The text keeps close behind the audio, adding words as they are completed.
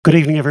Good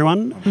evening,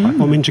 everyone.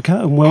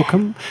 Minjika, and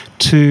welcome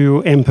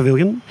to M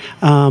Pavilion.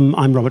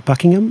 I'm Robert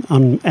Buckingham,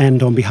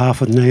 and on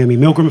behalf of the Naomi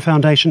Milgram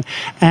Foundation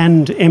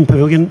and M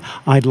Pavilion,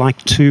 I'd like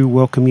to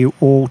welcome you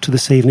all to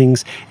this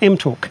evening's M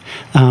Talk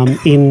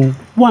in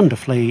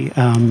wonderful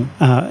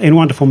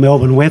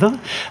Melbourne weather,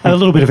 a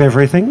little bit of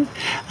everything,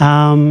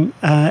 and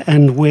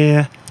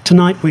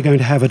tonight we're going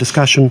to have a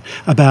discussion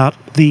about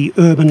the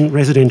urban,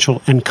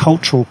 residential and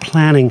cultural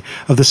planning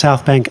of the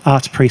South Bank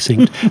Arts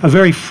Precinct, a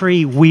very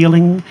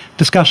freewheeling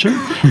discussion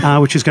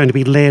which is going to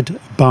be led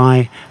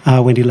by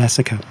Wendy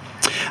Lassica.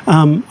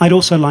 I'd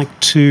also like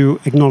to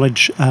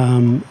acknowledge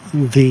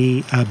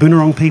the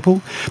Boonwurrung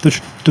people,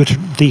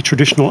 the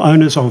traditional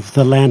owners of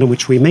the land on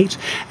which we meet,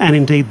 and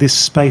indeed this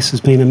space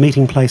has been a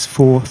meeting place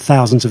for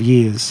thousands of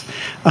years.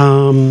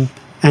 And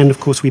of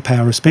course we pay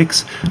our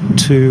respects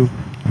to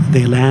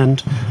their land,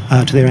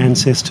 to their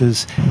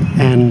ancestors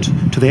and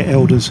to their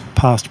elders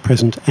past,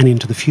 present and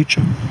into the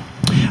future.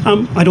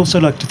 I'd also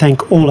like to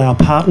thank all our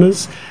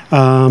partners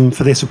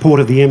for their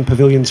support of the M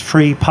Pavilion's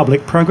free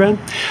public program,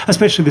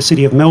 especially the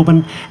City of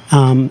Melbourne,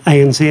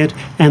 ANZ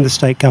and the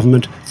State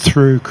Government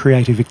through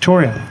Creative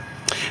Victoria.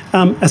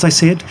 As I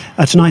said,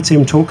 tonight's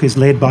M Talk is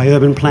led by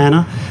urban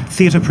planner,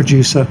 theatre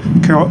producer,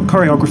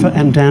 choreographer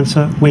and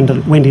dancer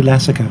Wendy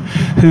Lassica,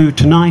 who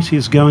tonight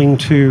is going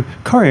to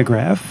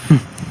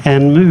choreograph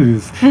and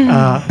move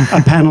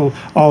a panel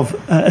of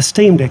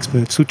esteemed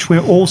experts, which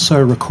we're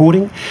also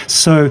recording.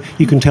 So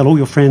you can tell all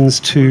your friends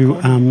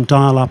to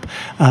dial up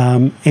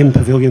M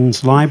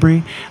Pavilion's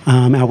library.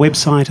 Our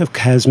website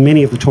has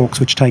many of the talks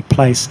which take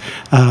place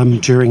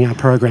during our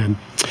program.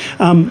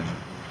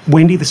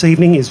 Wendy this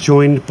evening is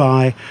joined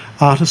by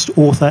artist,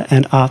 author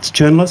and arts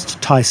journalist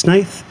Tai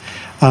Snaith,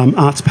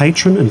 arts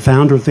patron and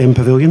founder of M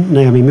Pavilion,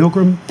 Naomi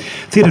Milgram,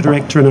 theatre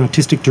director and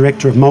artistic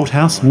director of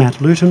Malthouse,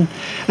 Matt Luton,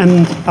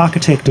 and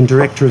architect and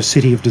director of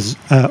City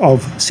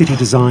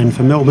Design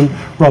for Melbourne,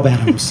 Rob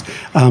Adams.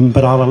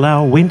 But I'll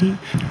allow Wendy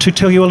to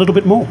tell you a little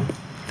bit more.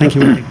 Thank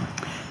you, Wendy.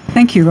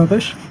 Thank you,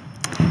 Robert.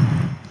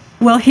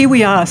 Well, here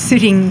we are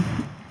sitting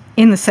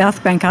in the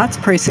South Bank Arts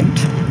Precinct.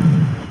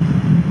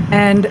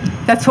 And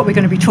that's what we're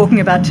going to be talking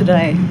about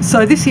today.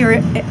 So this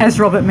area, as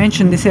Robert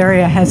mentioned, this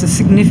area has a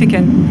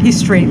significant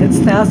history that's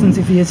thousands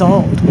of years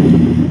old.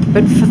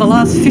 But for the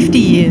last 50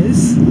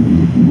 years,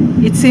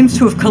 it seems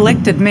to have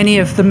collected many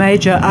of the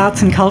major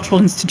arts and cultural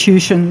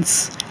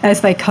institutions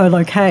as they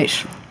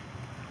co-locate.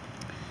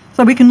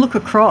 So we can look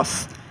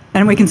across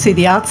and we can see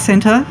the Arts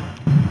Centre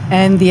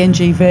and the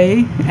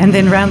NGV, and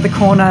then round the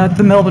corner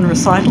the Melbourne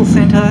Recital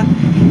Centre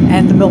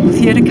and the Melbourne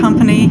Theatre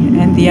Company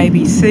and the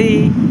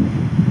ABC.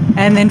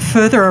 And then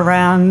further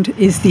around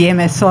is the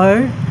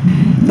MSO,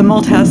 the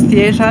Malthouse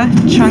Theatre,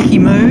 Chunky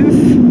Move,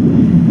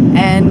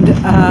 and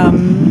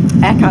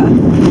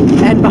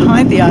ACCA. And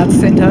behind the Arts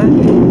Centre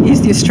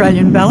is the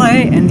Australian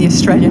Ballet and the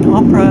Australian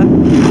Opera,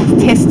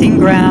 Testing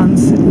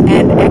Grounds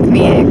and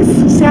Acme X.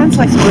 Sounds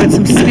like we've got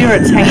some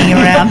spirits hanging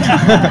around.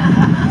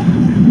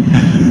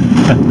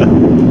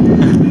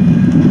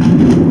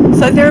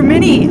 So there are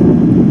many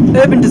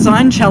urban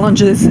design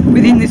challenges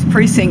within this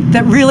precinct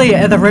that really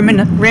are the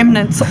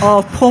remnants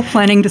of poor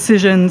planning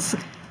decisions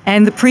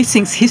and the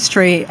precinct's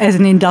history as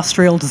an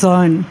industrial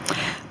zone.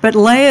 But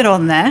layered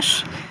on that,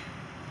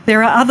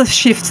 there are other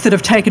shifts that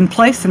have taken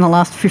place in the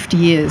last 50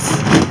 years.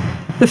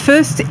 The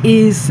first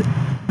is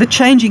the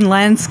changing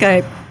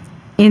landscape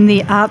in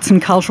the arts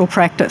and cultural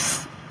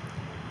practice.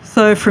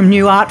 So from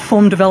new art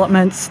form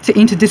developments to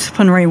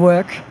interdisciplinary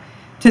work,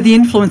 to the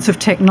influence of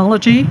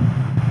technology,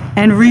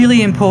 and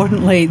really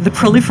importantly, the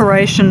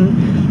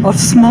proliferation of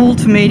small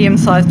to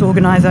medium-sized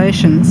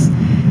organisations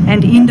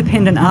and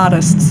independent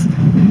artists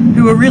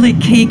who are really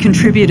key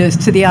contributors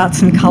to the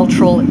arts and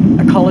cultural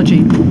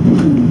ecology.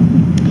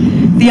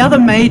 The other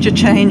major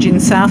change in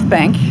South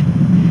Bank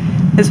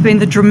has been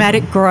the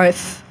dramatic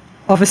growth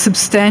of a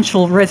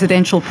substantial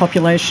residential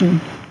population,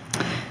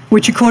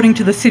 which according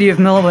to the City of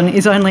Melbourne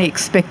is only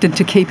expected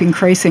to keep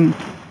increasing.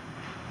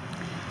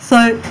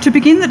 So to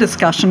begin the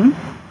discussion,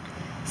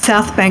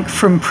 South Bank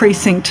from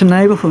precinct to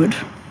neighbourhood,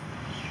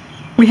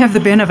 we have the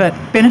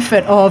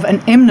benefit of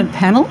an eminent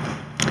panel,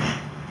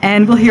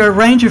 and we'll hear a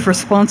range of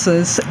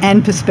responses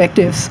and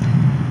perspectives.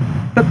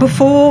 But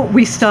before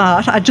we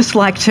start, I'd just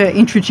like to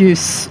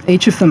introduce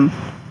each of them.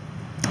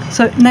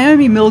 So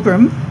Naomi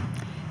Milgram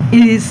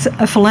is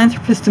a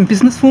philanthropist and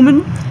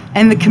businesswoman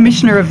and the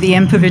commissioner of the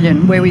M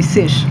Pavilion, where we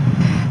sit.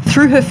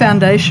 Through her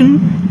foundation,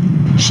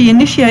 she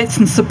initiates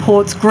and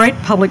supports great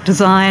public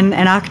design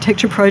and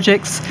architecture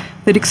projects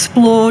that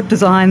explore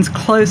design's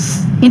close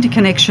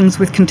interconnections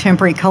with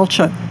contemporary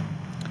culture.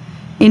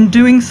 In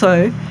doing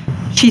so,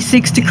 she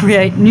seeks to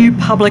create new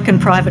public and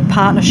private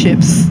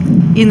partnerships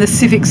in the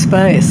civic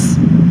space.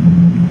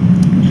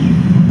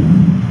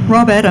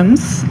 Rob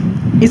Adams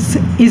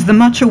is the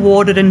much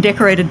awarded and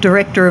decorated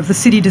director of the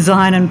City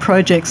Design and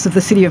Projects of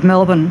the City of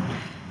Melbourne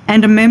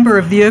and a member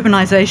of the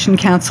Urbanisation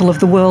Council of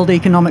the World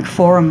Economic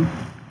Forum.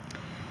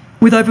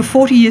 With over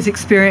 40 years'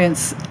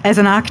 experience as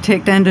an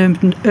architect and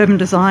urban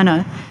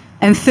designer,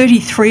 and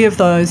 33 of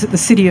those at the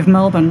City of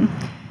Melbourne,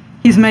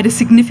 he's made a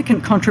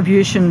significant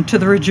contribution to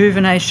the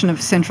rejuvenation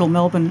of central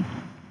Melbourne.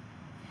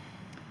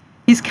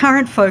 His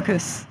current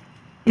focus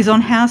is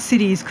on how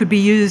cities could be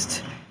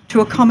used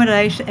to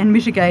accommodate and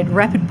mitigate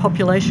rapid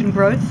population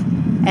growth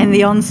and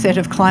the onset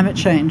of climate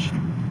change.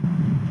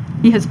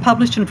 He has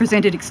published and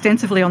presented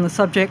extensively on the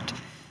subject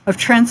of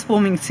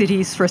transforming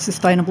cities for a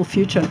sustainable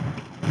future.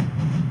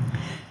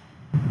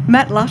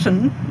 Matt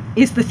Lutton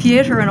is the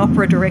theatre and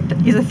opera director,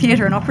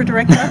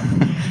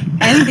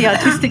 and the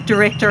artistic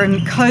director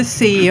and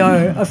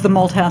co-CEO of the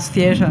Malthouse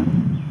Theatre.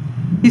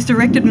 He's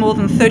directed more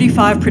than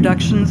 35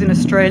 productions in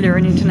Australia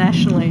and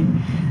internationally,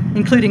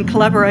 including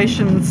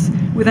collaborations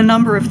with a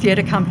number of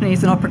theatre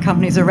companies and opera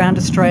companies around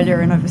Australia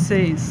and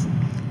overseas.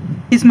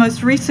 His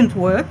most recent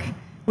work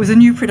was a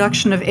new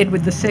production of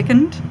Edward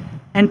II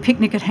and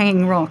Picnic at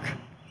Hanging Rock,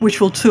 which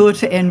will tour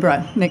to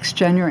Edinburgh next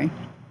January.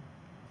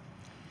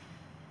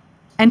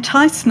 And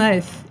Ty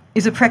Snaith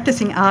is a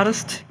practising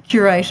artist,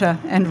 curator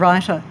and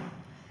writer.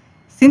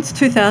 Since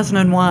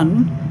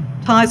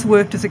 2001, Ty's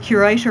worked as a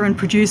curator and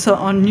producer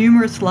on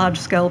numerous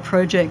large-scale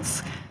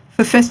projects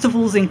for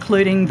festivals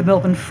including the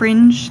Melbourne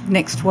Fringe,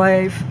 Next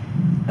Wave,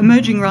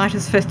 Emerging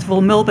Writers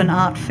Festival, Melbourne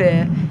Art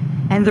Fair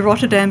and the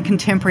Rotterdam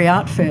Contemporary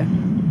Art Fair.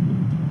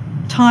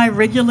 Ty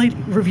regularly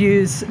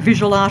reviews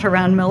visual art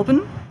around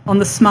Melbourne on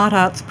the Smart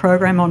Arts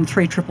program on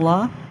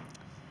 3RRR,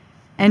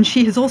 and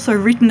she has also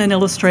written and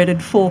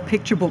illustrated 4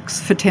 picture books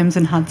for Thames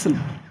and Hudson.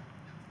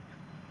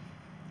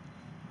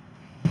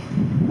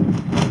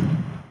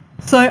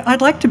 So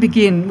I'd like to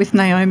begin with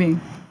Naomi.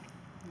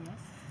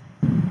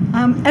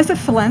 As a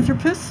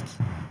philanthropist,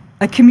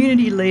 a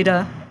community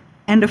leader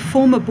and a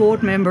former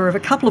board member of a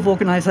couple of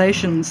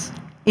organisations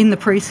in the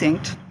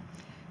precinct,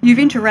 you've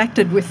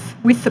interacted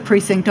with the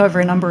precinct over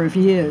a number of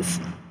years.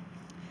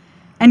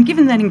 And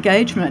given that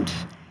engagement,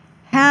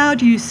 how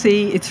do you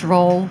see its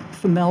role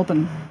for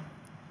Melbourne?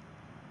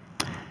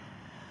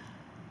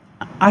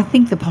 I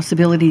think the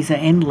possibilities are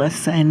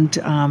endless, and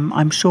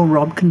I'm sure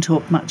Rob can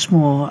talk much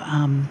more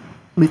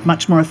with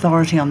much more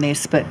authority on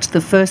this, but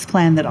the first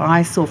plan that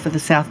I saw for the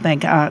South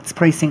Bank Arts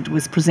Precinct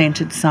was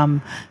presented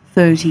some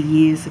 30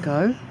 years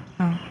ago.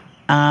 Oh.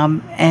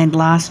 And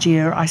last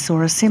year I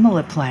saw a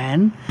similar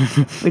plan,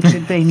 which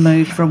had been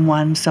moved from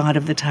one side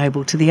of the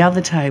table to the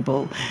other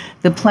table.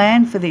 The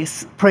plan for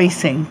this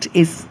precinct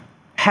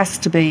has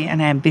to be an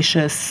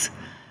ambitious,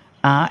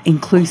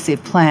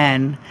 inclusive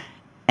plan.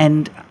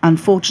 And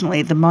unfortunately,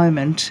 at the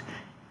moment,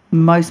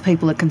 most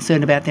people are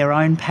concerned about their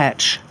own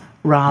patch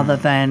rather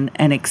than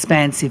an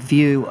expansive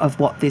view of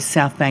what this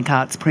South Bank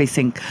Arts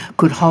Precinct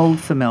could hold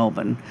for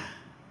Melbourne.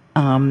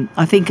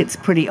 I think it's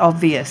pretty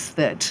obvious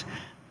that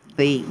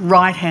the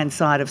right-hand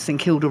side of St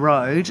Kilda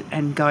Road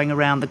and going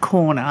around the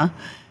corner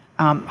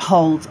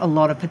holds a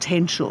lot of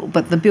potential,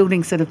 but the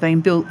buildings that have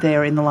been built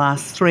there in the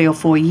last 3 or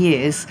 4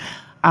 years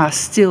are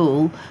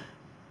still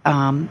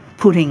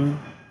putting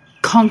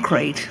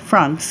concrete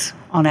fronts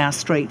on our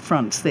street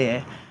fronts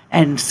there,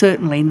 and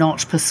certainly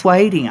not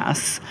persuading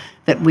us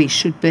that we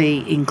should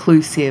be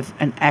inclusive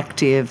and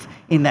active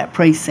in that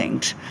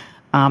precinct.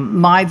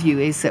 My view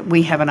is that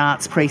we have an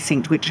arts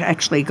precinct which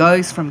actually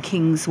goes from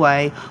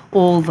Kingsway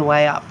all the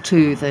way up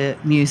to the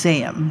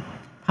museum,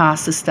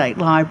 past the State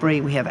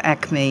Library. We have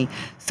ACME.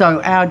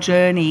 So our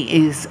journey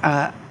is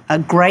a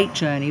great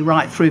journey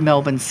right through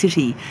Melbourne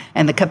City,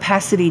 and the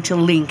capacity to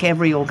link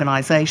every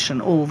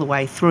organisation all the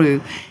way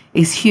through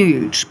is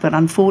huge, but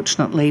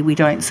unfortunately we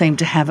don't seem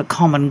to have a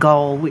common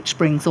goal which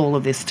brings all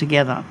of this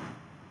together.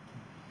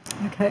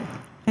 Okay,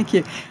 thank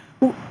you.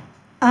 Well,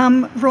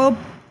 Rob,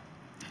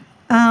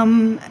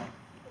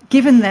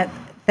 given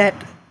that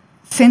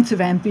sense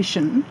of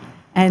ambition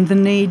and the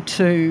need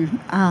to,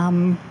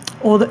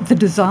 or the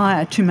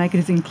desire to make it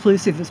as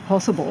inclusive as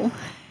possible,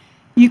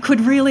 you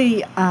could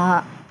really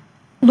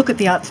look at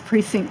the arts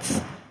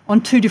precincts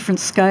on 2 different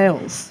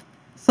scales.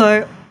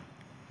 So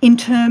in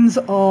terms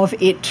of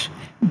it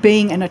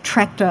being an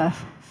attractor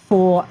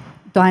for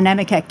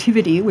dynamic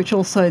activity, which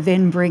also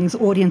then brings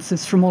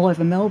audiences from all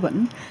over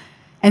Melbourne,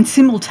 and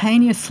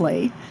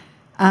simultaneously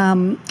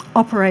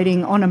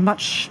operating on a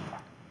much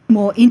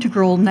more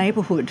integral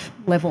neighbourhood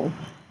level.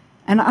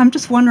 And I'm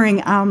just wondering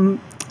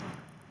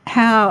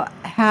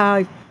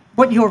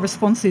what your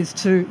response is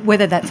to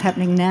whether that's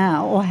happening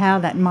now or how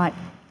that might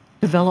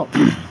develop.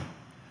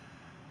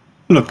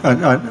 Look,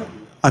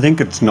 I think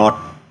it's not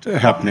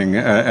happening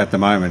at the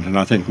moment, and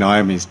I think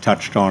Naomi's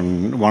touched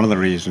on one of the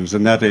reasons,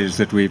 and that is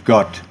that we've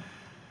got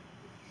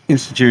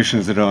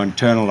institutions that are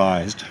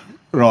internalised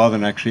rather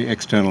than actually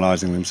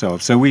externalising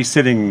themselves. So we're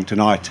sitting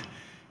tonight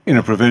in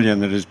a pavilion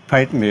that is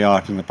patently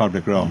out in the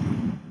public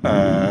realm,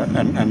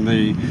 and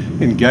the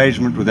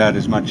engagement with that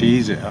is much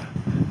easier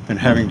than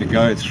having to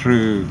go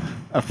through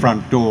a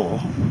front door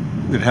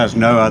that has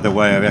no other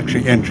way of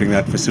actually entering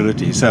that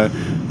facility. So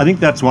I think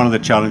that's one of the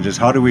challenges.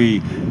 How do we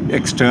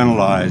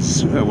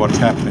externalise what's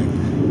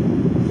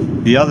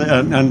happening? The other,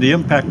 and the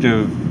impact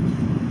of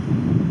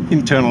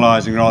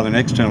internalising rather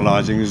than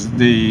externalising is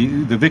the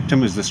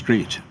victim is the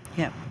street.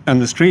 Yeah.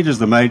 And the street is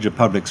the major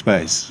public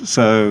space.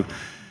 So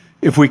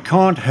if we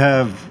can't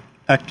have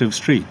active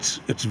streets,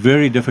 it's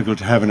very difficult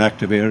to have an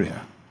active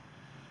area.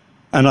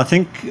 And I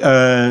think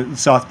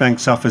South Bank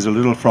suffers a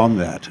little from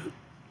that.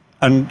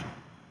 And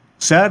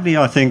sadly,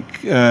 I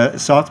think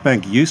South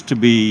Bank used to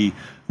be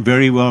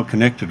very well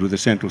connected with the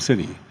central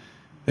city.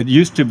 It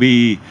used to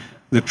be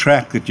the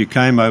track that you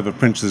came over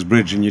Prince's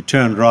Bridge and you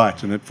turned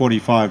right, and at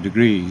 45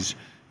 degrees,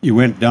 you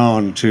went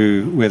down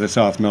to where the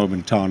South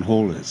Melbourne Town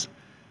Hall is.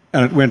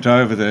 And it went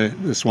over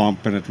the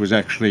swamp, and it was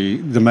actually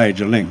the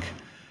major link.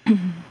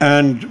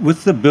 And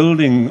with the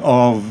building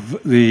of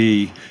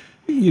the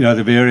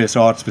various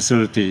arts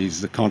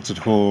facilities, the concert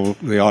hall,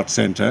 the arts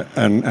centre,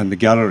 and the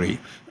gallery,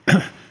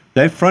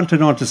 they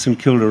fronted onto St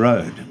Kilda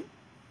Road.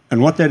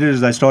 And what they did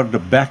is they started to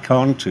back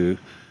onto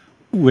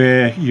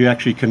where you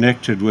actually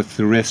connected with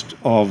the rest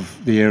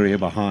of the area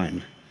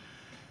behind.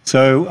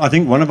 So I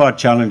think one of our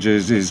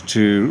challenges is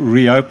to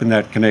reopen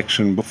that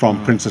connection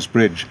from Princess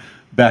Bridge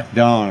back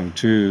down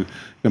to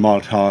the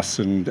Malthouse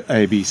and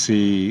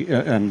ABC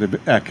and the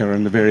ACCA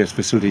and the various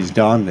facilities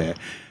down there.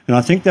 And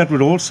I think that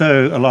would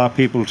also allow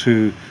people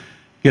to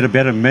get a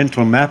better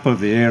mental map of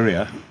the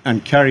area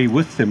and carry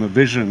with them a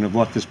vision of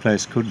what this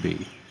place could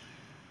be.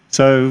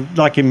 So,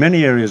 like in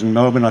many areas in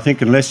Melbourne, I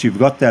think unless you've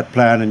got that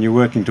plan and you're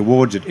working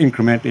towards it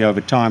incrementally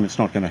over time, it's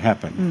not going to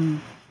happen.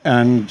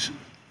 And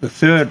the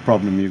third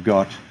problem you've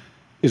got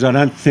is I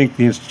don't think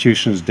the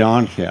institutions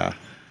down here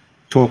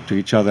talk to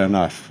each other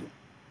enough.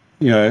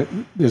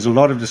 There's a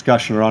lot of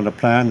discussion around a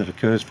plan that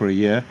occurs for a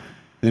year,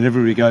 then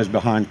everybody goes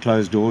behind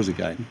closed doors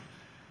again.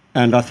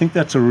 And I think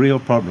that's a real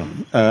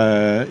problem.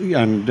 I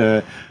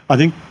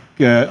think,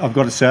 I've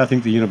got to say, I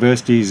think the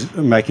university's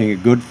making a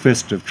good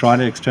fist of trying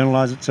to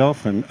externalise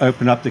itself and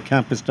open up the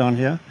campus down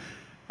here.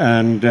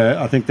 And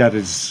I think that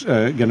is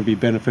going to be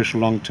beneficial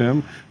long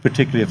term,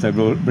 particularly if they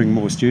bring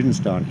more students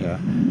down here.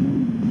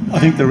 I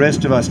think the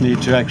rest of us need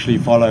to actually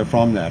follow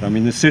from that. I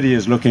mean, the city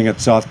is looking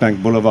at South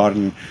Bank Boulevard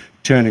and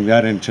turning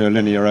that into a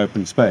linear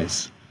open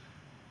space.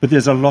 But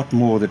there's a lot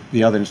more that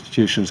the other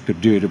institutions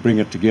could do to bring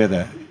it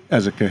together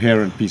as a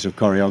coherent piece of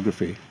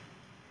choreography.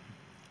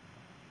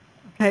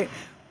 Okay.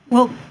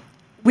 Well,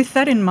 with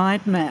that in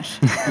mind, Matt,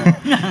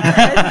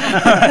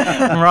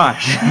 right,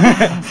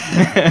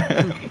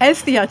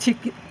 as the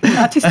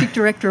artistic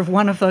director of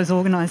one of those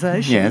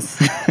organisations, yes,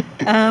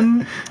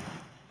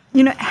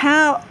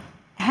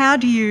 how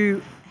do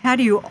you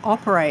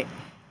operate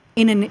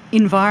in an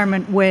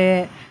environment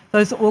where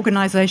those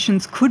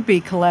organisations could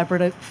be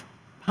collaborative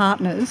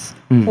partners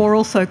or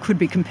also could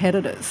be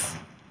competitors?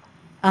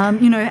 How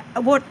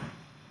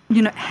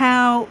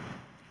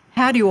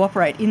do you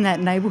operate in that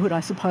neighbourhood,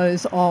 I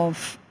suppose,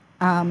 of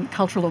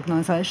cultural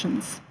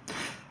organisations?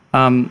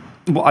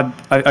 Well,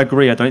 I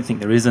agree. I don't think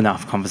there is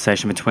enough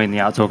conversation between the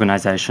arts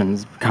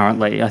organisations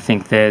currently. I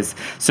think there's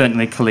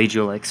certainly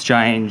collegial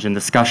exchange and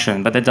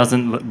discussion, but that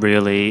doesn't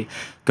really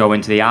go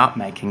into the art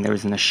making. There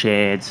isn't a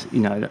shared,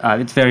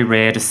 it's very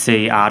rare to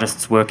see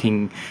artists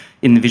working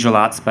in the visual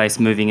art space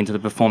moving into the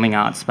performing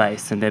art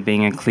space and there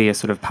being a clear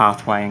sort of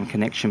pathway and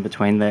connection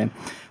between there.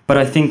 But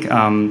I think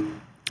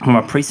from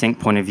a precinct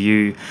point of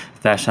view,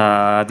 that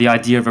the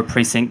idea of a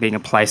precinct being a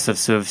place of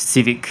sort of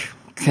civic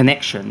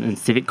connection and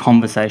civic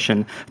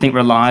conversation, I think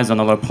relies on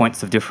a lot of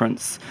points of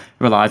difference.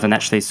 It relies on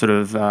actually sort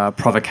of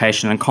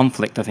provocation and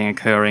conflict, I think,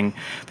 occurring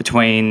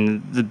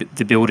between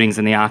the buildings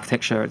and the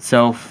architecture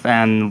itself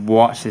and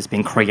what has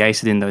been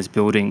created in those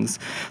buildings.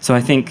 So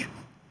I think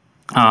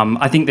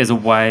there's a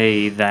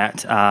way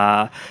that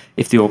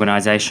if the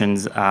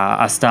organisations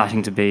are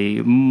starting to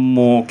be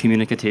more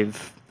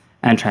communicative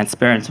and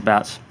transparent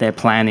about their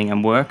planning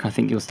and work, I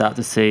think you'll start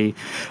to see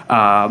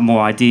more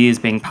ideas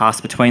being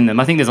passed between them.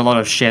 I think there's a lot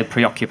of shared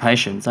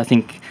preoccupations. I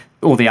think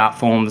all the art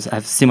forms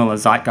have similar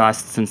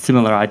zeitgeists and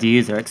similar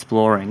ideas they're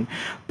exploring,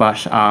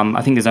 but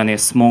I think there's only a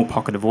small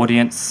pocket of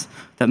audience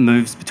that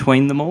moves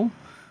between them all.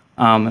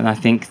 And I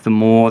think the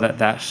more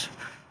that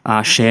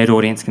shared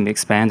audience can be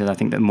expanded, I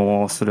think that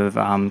more sort of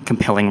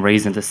compelling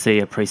reason to see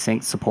a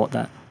precinct support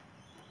that.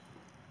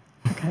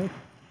 Okay.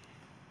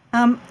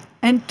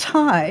 And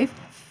Ty,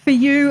 for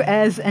you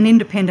as an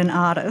independent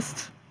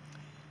artist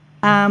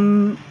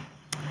who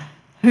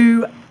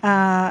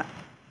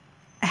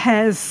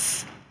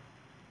has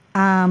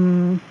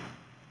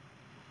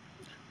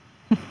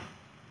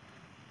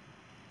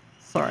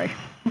sorry.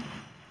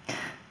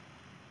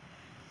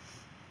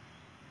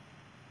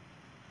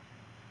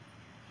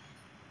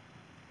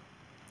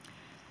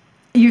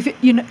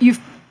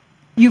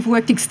 You've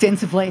worked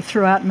extensively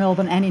throughout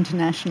Melbourne and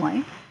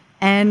internationally,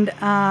 and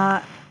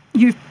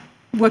you've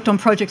worked on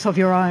projects of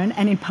your own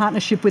and in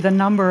partnership with a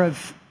number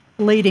of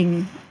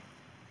leading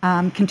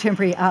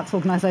contemporary arts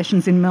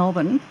organisations in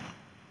Melbourne.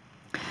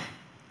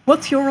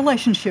 What's your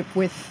relationship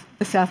with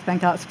the South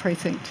Bank Arts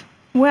Precinct?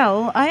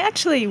 Well, I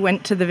actually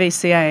went to the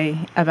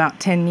VCA about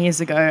 10 years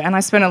ago, and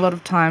I spent a lot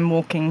of time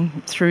walking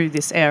through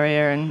this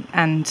area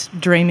and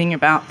dreaming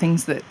about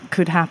things that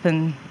could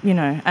happen,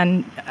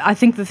 and I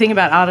think the thing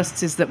about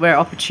artists is that we're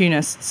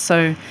opportunists.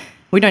 So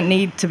we don't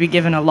need to be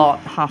given a lot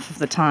half of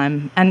the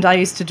time. And I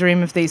used to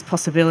dream of these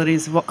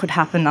possibilities of what could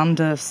happen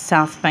under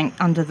South Bank,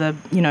 under the,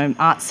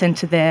 arts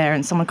centre there,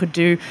 and someone could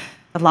do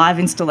a live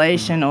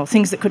installation or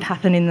things that could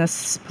happen in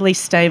the police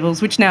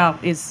stables, which now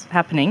is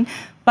happening.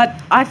 But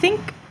I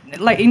think,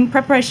 in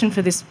preparation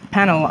for this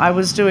panel, I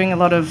was doing a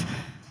lot of,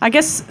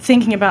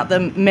 thinking about the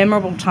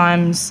memorable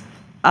times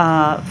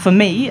for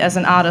me as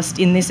an artist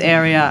in this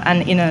area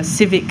and in a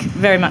civic,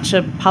 very much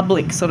a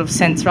public sort of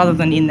sense rather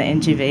than in the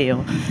NGV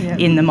or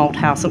in the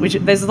Malthouse, which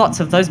there's lots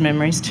of those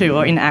memories too,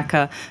 or in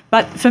ACCA.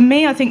 But for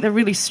me, I think the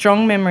really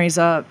strong memories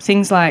are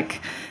things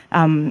like,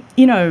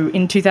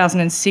 in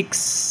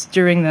 2006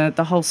 during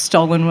the whole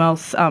stolen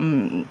wealth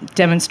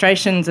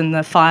demonstrations and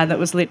the fire that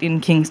was lit in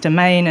King's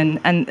Domain,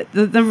 and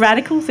the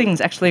radical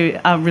things actually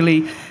are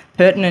really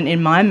pertinent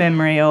in my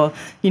memory, or,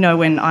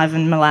 when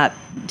Ivan Milat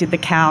did the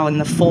cow in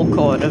the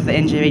forecourt of the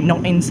NGV,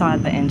 not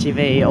inside the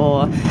NGV,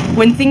 or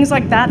when things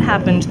like that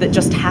happened that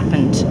just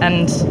happened.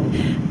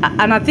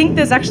 And I think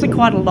there's actually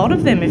quite a lot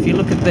of them if you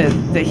look at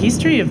the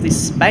history of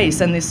this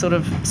space and this sort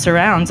of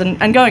surrounds,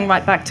 and going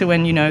right back to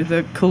when,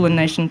 the Kulin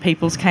Nation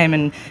peoples came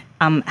and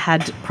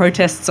had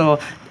protests or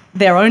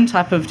their own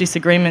type of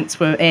disagreements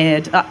were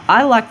aired.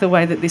 I like the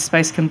way that this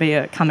space can be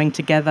a coming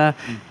together.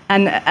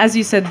 And as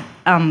you said,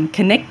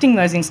 connecting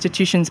those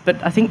institutions, but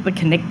I think the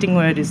connecting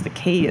word is the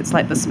key. It's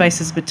like the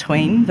spaces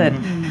between that.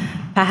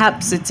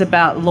 Perhaps it's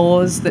about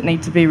laws that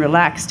need to be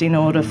relaxed in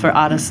order for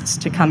artists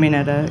to come in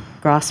at a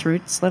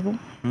grassroots level,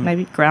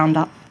 maybe ground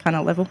up kind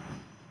of level.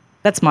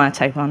 That's my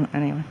take on it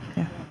anyway,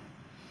 yeah.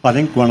 I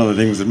think one of the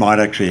things that might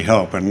actually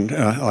help, and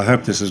I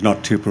hope this is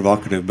not too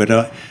provocative, but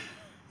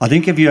I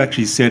think if you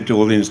actually said to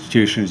all the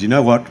institutions, you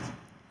know what,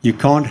 you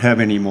can't have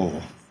any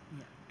more.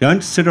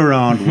 Don't sit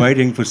around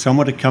waiting for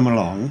someone to come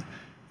along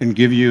and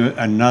give you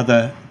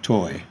another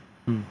toy.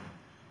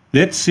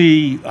 Let's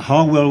see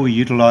how well we're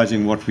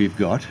utilising what we've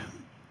got.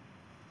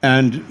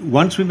 And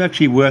once we've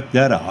actually worked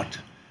that out,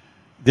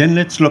 then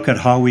let's look at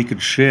how we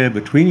could share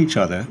between each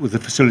other with the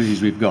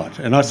facilities we've got.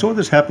 And I saw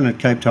this happen at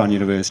Cape Town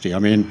University. I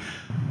mean,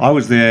 I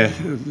was there,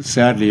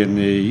 sadly, in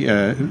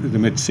the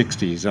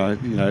mid-60s.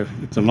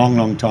 It's a long,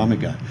 long time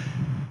ago.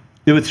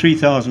 There were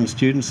 3,000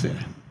 students there.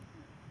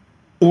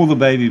 All the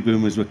baby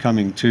boomers were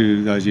coming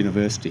to those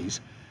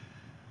universities.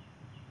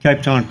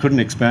 Cape Town couldn't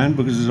expand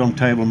because it was on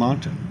Table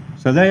Mountain.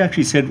 So they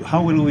actually said,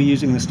 how well are we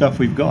using the stuff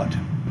we've got?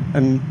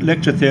 And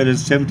lecture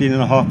theatres,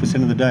 17.5%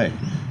 of the day.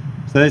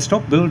 So they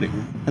stopped building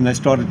and they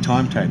started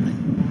timetabling.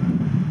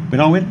 When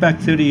I went back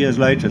 30 years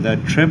later,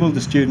 they'd trebled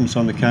the students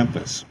on the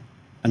campus.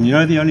 And you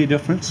know the only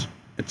difference?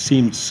 It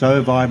seemed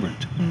so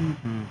vibrant.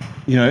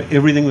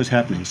 Everything was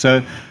happening.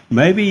 So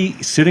maybe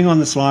sitting on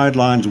the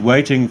sidelines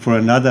waiting for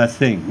another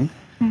thing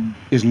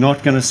is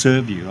not going to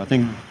serve you. I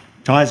think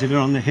Ty's hit it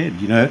on the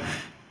head.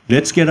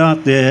 Let's get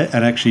out there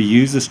and actually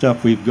use the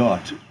stuff we've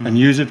got and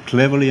use it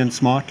cleverly and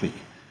smartly.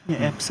 Yeah,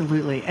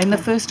 absolutely. And the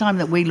first time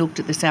that we looked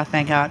at the South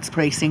Bank Arts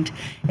Precinct,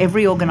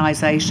 every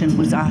organisation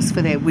was asked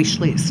for their wish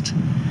list.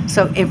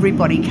 So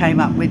everybody came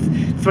up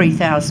with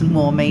 3,000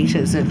 more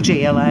metres of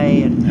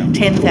GLA and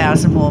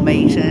 10,000 more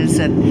metres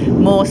and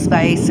more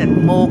space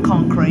and more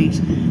concrete.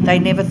 They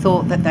never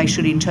thought that they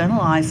should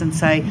internalise and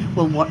say,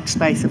 well, what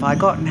space have I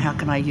got and how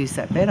can I use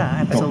that better?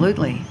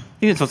 Absolutely.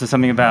 I think it's also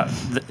something about,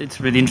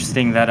 it's really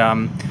interesting that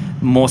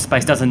more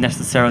space doesn't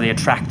necessarily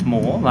attract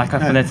more. Like I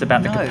think it's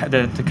about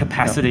the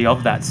capacity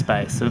of that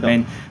space. So, I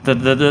mean,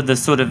 the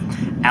sort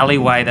of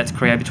alleyway that's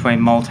created between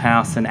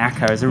Malthouse and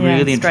ACCA is a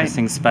really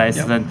interesting space.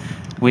 Yep. And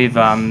we've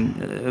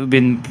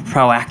been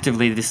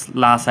proactively this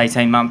last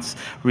 18 months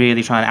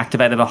really trying to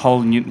activate a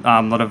whole new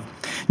lot of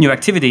new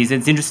activities.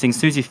 It's interesting, as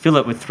soon as you fill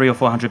it with 300 or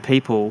 400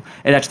 people,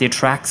 it actually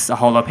attracts a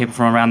whole lot of people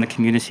from around the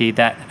community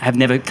that have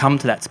never come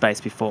to that space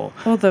before.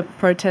 All the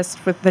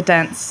protest with the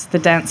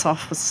dance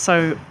off was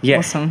so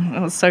awesome.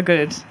 It was so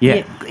good.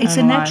 Yeah. It's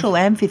a natural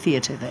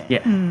amphitheatre there.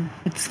 Yeah.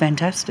 It's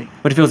fantastic.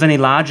 But if it was any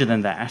larger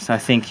than that, I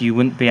think you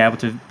wouldn't be able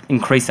to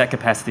increase that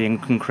capacity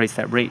and increase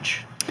that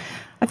reach.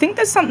 I think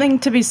there's something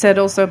to be said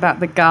also about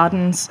the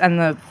gardens and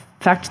the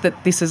fact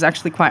that this is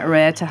actually quite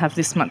rare to have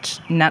this much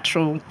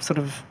natural sort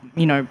of,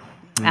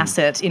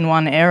 asset in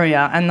one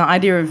area. And the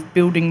idea of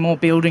building more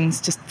buildings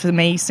just for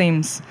me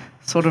seems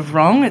sort of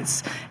wrong.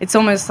 It's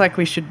almost like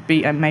we should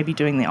be maybe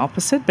doing the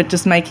opposite, but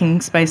just making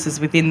spaces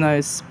within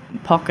those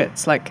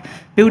pockets. Like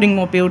building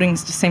more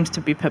buildings just seems to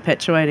be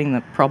perpetuating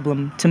the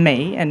problem, to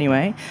me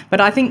anyway.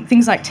 But I think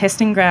things like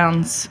testing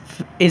grounds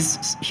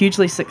is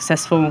hugely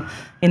successful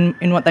in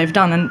what they've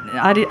done. And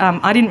I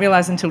didn't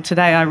realise until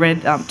today, I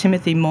read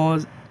Timothy Moore,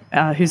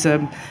 who's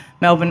a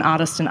Melbourne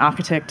artist and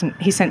architect, and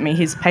he sent me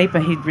his paper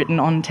he'd written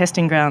on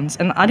testing grounds.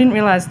 And I didn't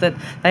realise that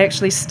they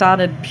actually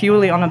started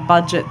purely on a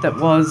budget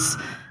that was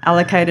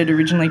allocated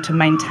originally to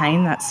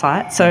maintain that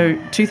site. So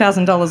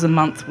 $2,000 a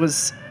month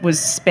was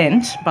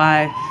spent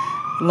by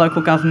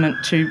local government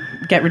to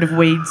get rid of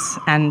weeds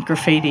and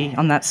graffiti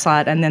on that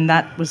site, and then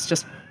that was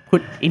just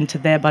put into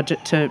their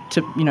budget to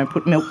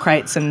put milk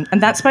crates, and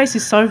that space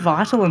is so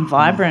vital and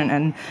vibrant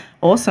and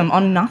awesome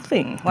on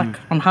nothing,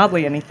 on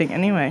hardly anything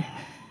anyway.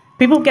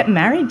 People get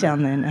married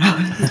down there now.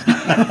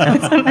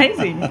 It's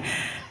amazing.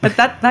 But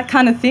that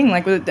kind of thing,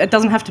 like, it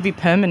doesn't have to be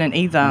permanent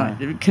either.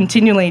 No.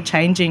 Continually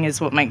changing is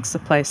what makes the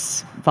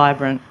place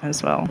vibrant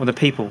as well. Or the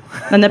people.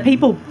 And the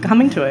people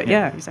coming to it,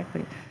 yeah,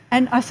 exactly.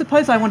 And I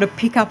suppose I want to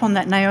pick up on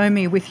that,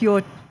 Naomi, with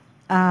your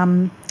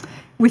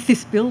with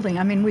this building.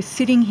 I mean, we're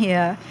sitting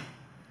here.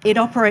 It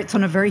operates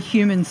on a very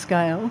human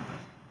scale.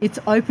 It's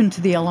open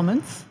to the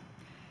elements.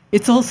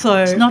 It's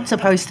also... It's not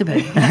supposed to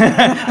be.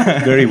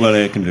 Very well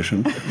air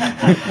conditioned.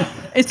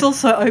 It's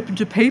also open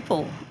to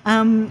people.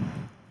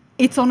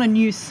 It's on a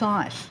new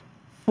site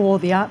for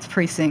the Arts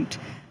Precinct.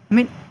 I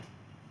mean,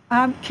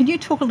 can you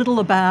talk a little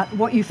about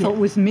what you felt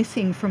was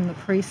missing from the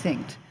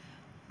precinct?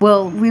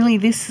 Well, really,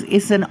 this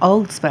is an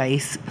old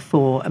space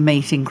for a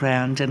meeting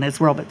ground, and as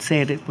Robert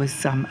said, it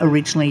was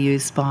originally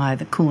used by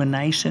the Kulin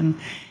Nation.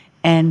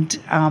 And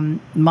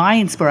my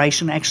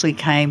inspiration actually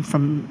came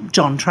from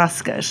John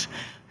Truscott,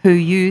 who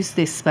used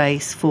this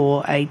space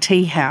for a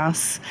tea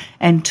house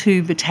and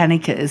 2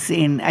 botanicas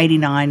in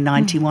 89,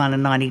 91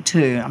 and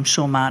 92. I'm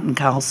sure Martin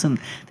Carlson,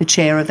 the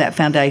chair of that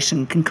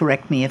foundation, can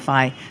correct me if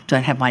I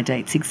don't have my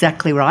dates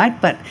exactly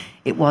right, but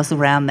it was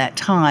around that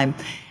time.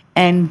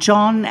 And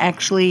John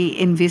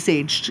actually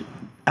envisaged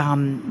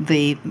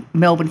the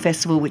Melbourne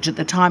Festival, which at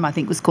the time I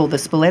think was called the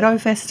Spoleto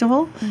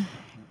Festival,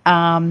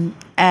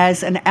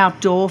 as an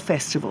outdoor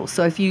festival.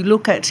 So if you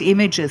look at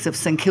images of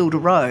St Kilda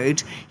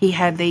Road, he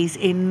had these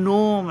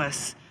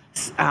enormous,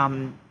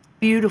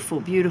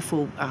 beautiful,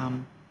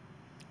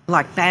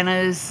 like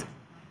banners,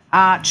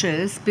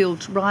 arches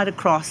built right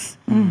across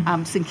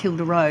St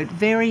Kilda Road,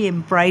 very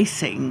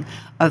embracing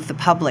of the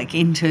public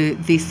into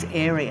this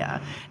area.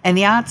 And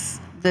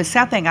the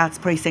South Bank Arts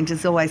Precinct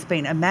has always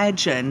been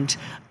imagined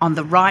on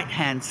the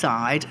right-hand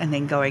side and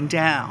then going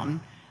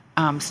down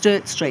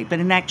Sturt Street, but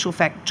in actual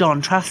fact,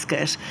 John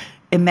Truscott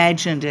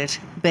imagined it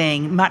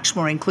being much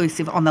more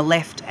inclusive on the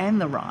left and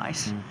the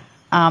right.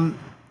 And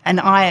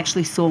I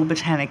actually saw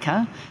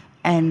Botanica,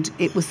 and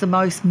it was the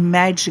most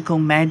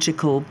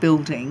magical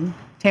building,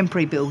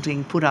 temporary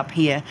building put up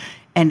here.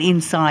 And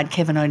inside,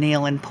 Kevin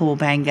O'Neill and Paul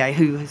Bangay,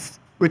 who has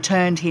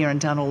returned here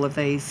and done all of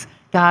these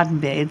garden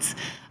beds,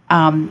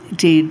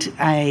 did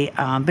a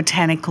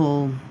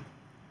botanical,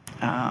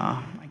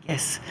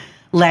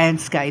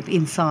 landscape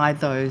inside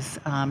those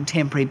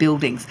temporary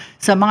buildings.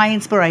 So my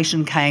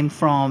inspiration came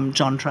from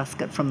John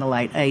Truscott from the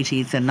late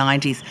 80s and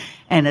 90s,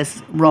 and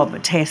as Rob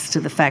attests to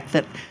the fact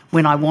that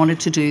when I wanted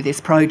to do this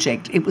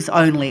project, it was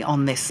only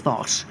on this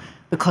spot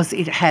because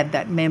it had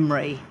that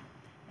memory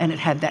and it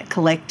had that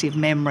collective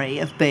memory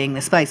of being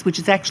the space, which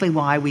is actually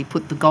why we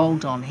put the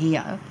gold on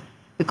here,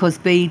 because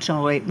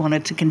BJoy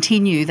wanted to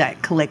continue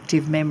that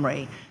collective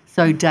memory.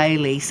 So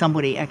daily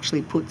somebody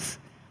actually puts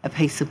a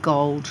piece of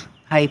gold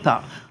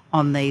paper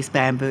on these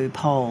bamboo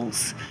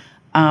poles.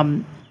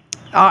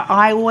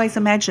 I always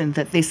imagined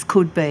that this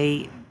could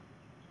be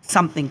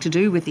something to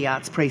do with the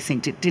Arts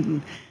Precinct. It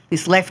didn't.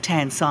 This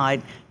left-hand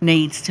side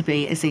needs to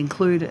be as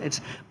included,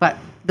 but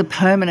the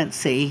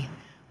permanency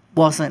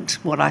wasn't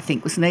what I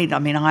think was needed. I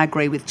mean, I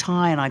agree with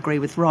Ty and I agree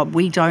with Rob.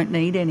 We don't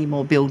need any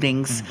more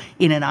buildings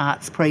in an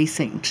arts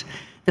precinct.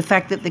 The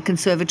fact that the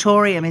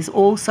Conservatorium is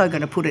also going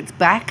to put its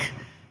back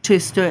to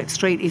Sturt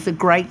Street is a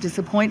great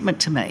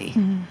disappointment to me.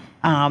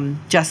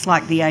 Just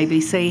like the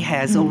ABC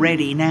has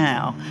already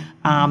now.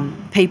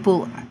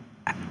 People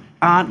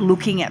aren't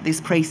looking at this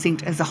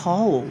precinct as a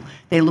whole.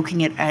 They're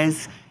looking at it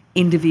as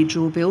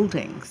individual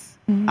buildings.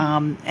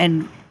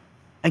 And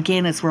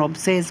again, as Rob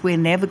says, we're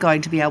never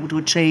going to be able to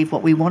achieve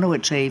what we want to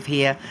achieve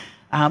here.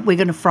 We're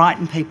going to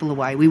frighten people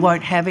away. We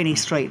won't have any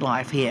street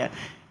life here.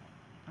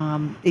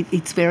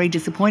 It's very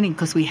disappointing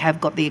because we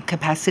have got the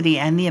capacity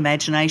and the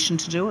imagination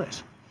to do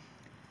it.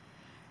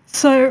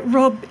 So,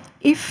 Rob,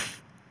 if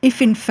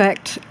in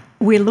fact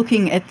we're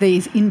looking at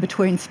these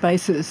in-between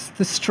spaces,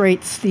 the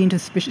streets, the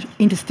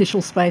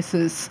interstitial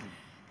spaces,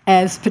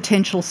 as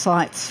potential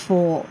sites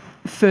for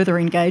further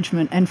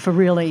engagement and for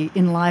really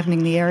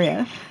enlivening the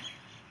area,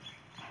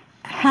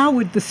 how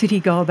would the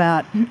city go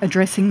about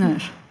addressing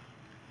that?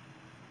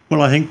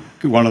 Well, I think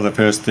one of the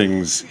first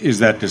things is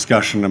that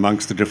discussion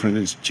amongst the different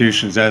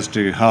institutions as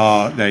to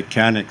how they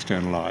can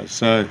externalise.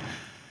 So,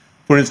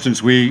 for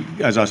instance,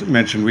 as I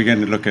mentioned, we're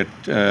going to look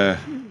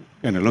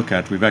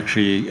at, we've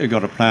actually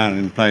got a plan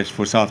in place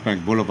for South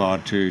Bank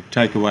Boulevard to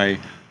take away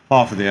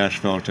half of the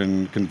asphalt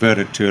and convert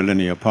it to a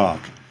linear park.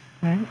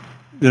 Right.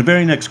 The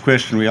very next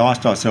question we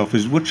asked ourselves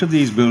is which of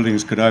these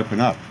buildings could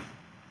open up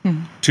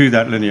to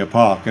that linear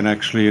park and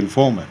actually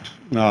inform it?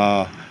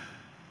 Now,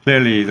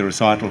 clearly the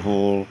Recital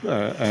Hall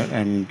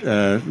and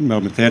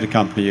Melbourne Theatre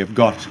Company have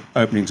got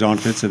openings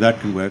onto it, so that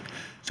can work.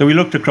 So we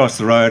looked across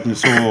the road and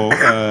saw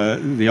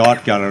the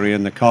art gallery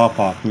and the car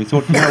park, and we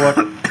thought, you know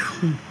what?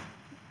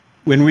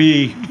 When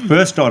we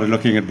first started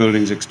looking at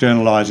buildings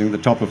externalising the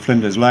top of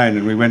Flinders Lane,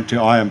 and we went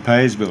to I.M.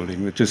 Pay's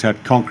building, which just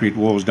had concrete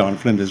walls down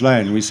Flinders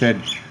Lane, and we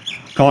said,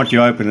 can't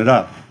you open it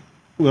up?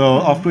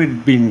 Well, after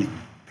we'd been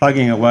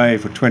plugging away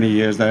for 20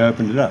 years, they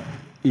opened it up.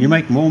 You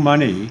make more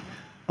money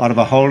out of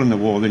a hole in the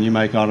wall than you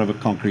make out of a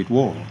concrete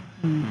wall.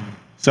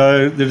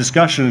 So the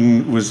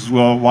discussion was,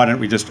 well, why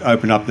don't we just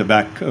open up the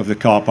back of the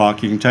car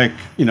park? You can take,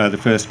 the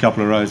first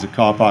couple of rows of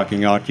car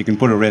parking out. You can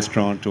put a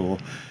restaurant or,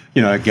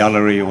 a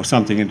gallery or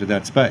something into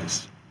that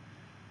space.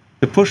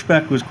 The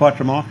pushback was quite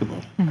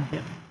remarkable.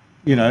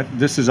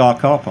 This is our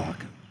car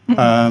park. It's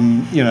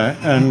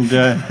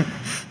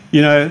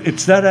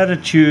that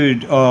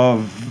attitude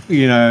of,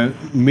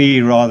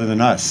 me rather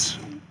than us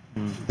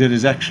that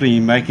is actually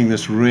making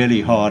this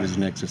really hard as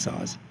an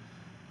exercise.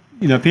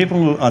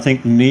 People, I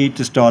think, need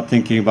to start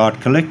thinking about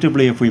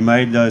collectively, if we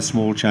made those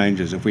small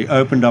changes, if we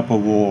opened up a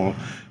wall,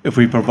 if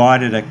we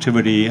provided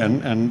activity,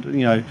 and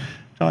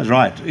Ty's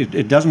right,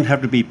 it doesn't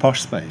have to be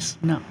posh space.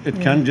 No.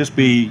 It can just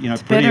be,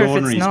 pretty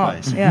ordinary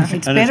space. Yeah.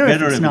 It's better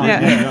if it's not.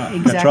 Exactly.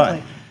 That's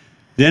right.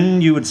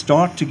 Then you would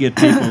start to get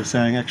people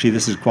saying, actually,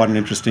 this is quite an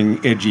interesting,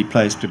 edgy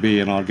place to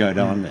be, and I'll go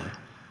down there.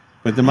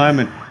 But at the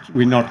moment,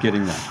 we're not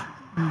getting that.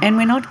 And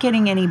we're not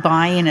getting any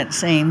buy-in, it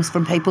seems,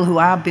 from people who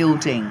are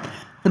building.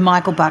 The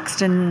Michael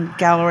Buxton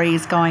Gallery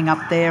is going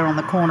up there on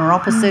the corner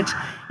opposite.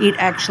 It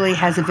actually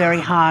has a very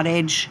hard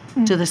edge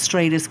to the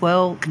street as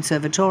well,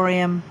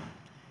 conservatorium.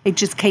 It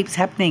just keeps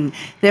happening.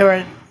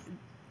 There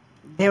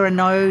are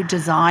no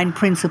design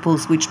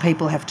principles which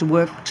people have to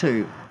work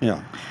to.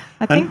 Yeah.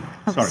 I think.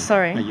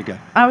 Sorry. No, you go.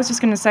 I was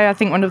just going to say, I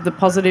think one of the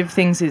positive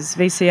things is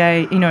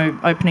VCA,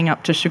 opening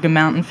up to Sugar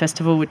Mountain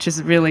Festival, which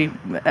is really,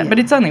 but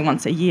it's only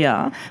once a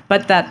year.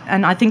 But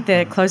and I think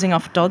they're closing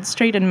off Dodd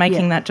Street and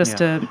making that just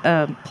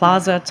a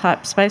plaza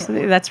type space.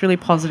 That's really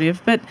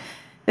positive. But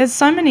there's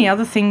so many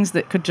other things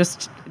that could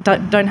just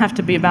don't have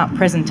to be about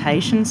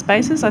presentation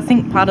spaces. I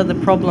think part of the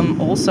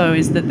problem also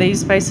is that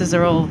these spaces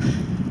are all.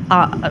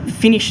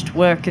 Finished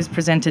work is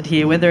presented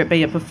here, whether it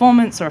be a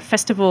performance or a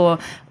festival. Or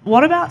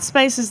what about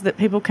spaces that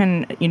people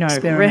can,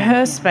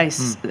 rehearse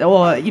space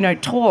or,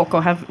 talk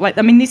or have,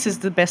 this is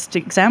the best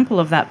example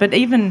of that. But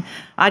even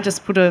I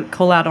just put a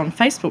call out on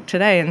Facebook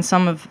today, and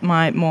some of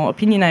my more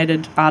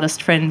opinionated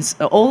artist friends,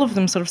 all of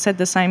them sort of said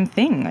the same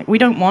thing. We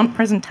don't want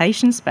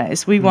presentation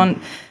space. We want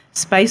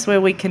space where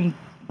we can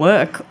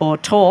work or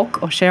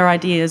talk or share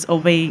ideas or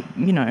be,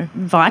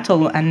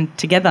 vital and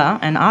together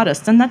and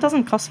artists, and that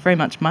doesn't cost very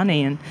much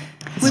money. And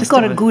we've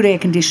got a good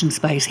air-conditioned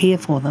space here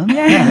for them.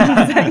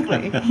 Yeah,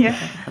 exactly. Yeah.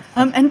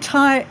 And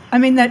Ty,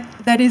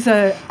 that is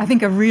I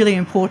think a really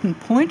important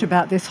point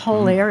about this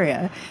whole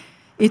area.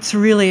 It's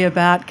really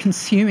about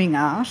consuming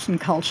art and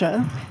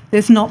culture.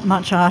 There's not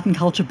much art and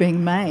culture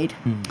being made.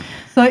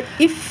 So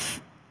if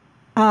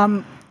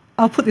I'll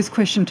put this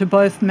question to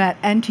both Matt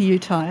and to you,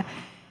 Ty.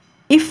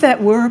 If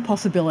that were a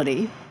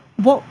possibility,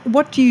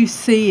 what do you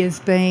see as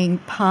being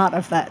part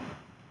of that?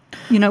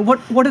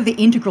 What are the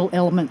integral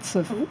elements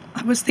of?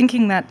 I was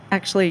thinking that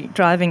actually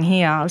driving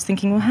here, I was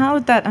thinking, well, how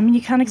would that?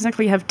 You can't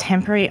exactly have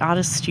temporary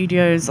artist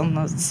studios on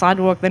the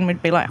sidewalk. Then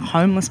we'd be like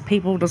homeless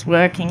people just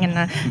working, and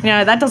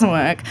that doesn't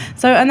work.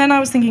 So, and then I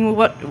was thinking,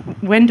 well,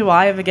 when do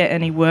I ever get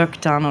any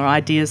work done or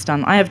ideas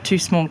done? I have 2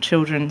 small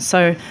children,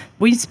 so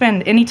we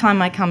spend any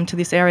time I come to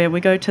this area, we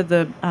go to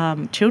the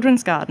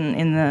children's garden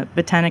in the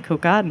Botanical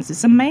Gardens.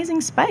 It's an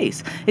amazing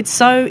space. It's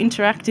so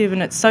interactive,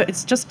 and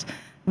it's just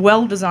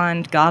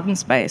well-designed garden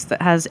space that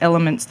has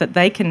elements that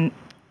they can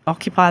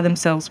occupy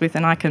themselves with,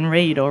 and I can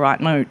read or write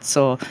notes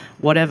or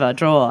whatever,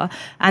 draw.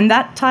 And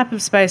that type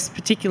of space,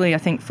 particularly I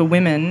think for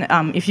women,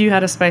 if you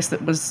had a space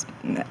that was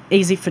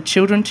easy for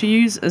children to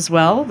use as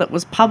well, that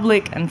was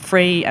public and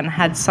free and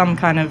had some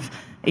kind of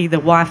either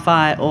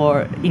Wi-Fi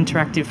or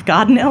interactive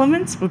garden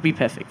elements, would be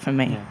perfect for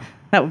me. Yeah.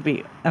 That would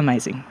be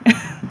amazing.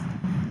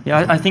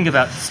 Yeah, I think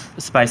about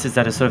spaces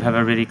that sort of have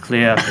a really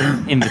clear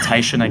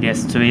invitation, I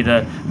guess, to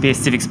either be a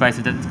civic space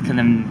that can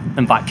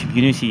invite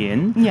community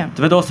in,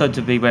 but also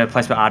to be a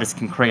place where artists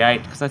can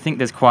create, because I think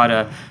there's quite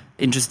a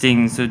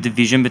interesting sort of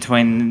division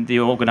between the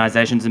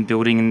organisations and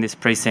building in this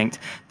precinct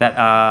that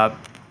are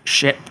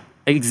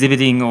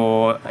exhibiting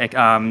or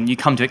you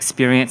come to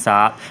experience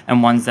art,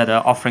 and ones that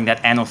are offering that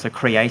and also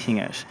creating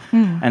it.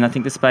 And I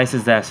think the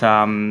spaces that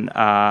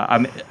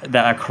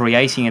are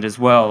creating it as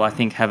well, I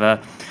think have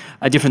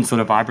a different sort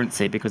of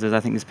vibrancy, because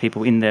I think there's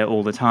people in there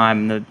all the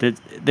time.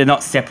 They're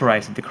not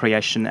separated, the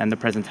creation and the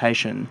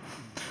presentation.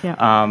 Yeah.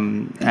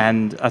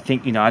 And I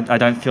think, I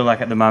don't feel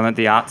like at the moment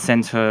the Arts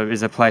Centre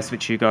is a place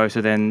which you go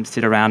to then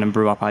sit around and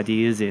brew up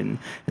ideas in.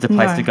 It's a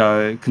place to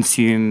go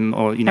consume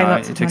or,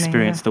 to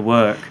experience the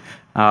work.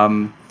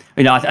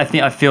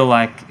 I feel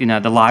like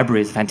the library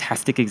is a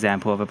fantastic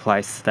example of a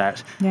place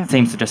that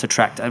seems to just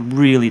attract a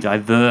really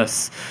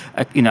diverse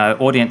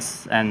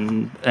audience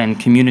and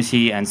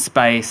community and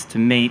space to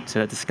meet,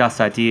 to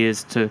discuss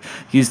ideas, to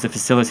use the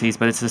facilities,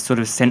 but it's a sort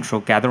of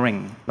central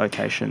gathering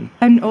location.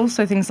 And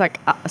also things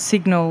like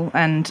Signal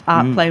and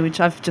Art Play,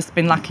 which I've just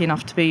been lucky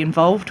enough to be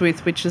involved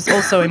with, which is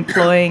also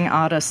employing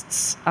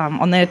artists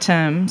on their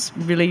terms,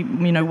 really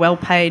well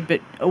paid, but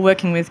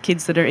working with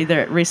kids that are either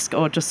at risk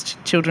or just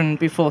children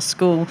before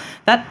school.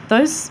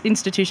 Those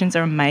institutions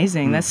are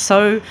amazing.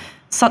 They're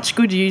such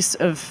good use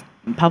of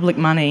public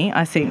money,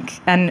 I think,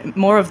 and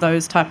more of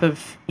those type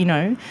of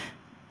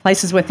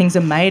places where things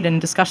are made and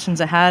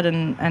discussions are had,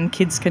 and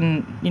kids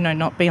can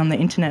not be on the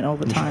internet all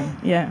the time.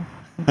 Yeah.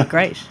 It'd be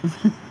great.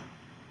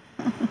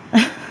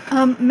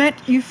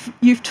 Matt,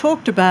 you've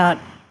talked about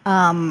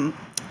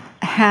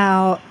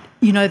how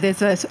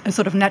there's a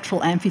sort of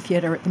natural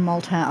amphitheatre at the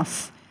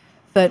Malthouse,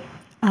 that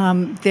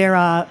there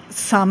are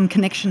some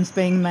connections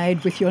being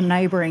made with your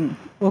neighbouring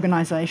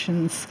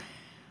organisations,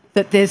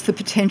 that there's the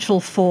potential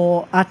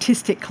for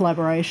artistic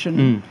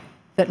collaboration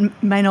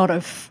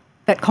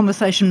that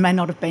conversation may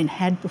not have been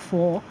had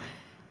before.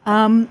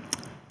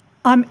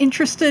 I'm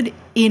interested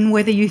in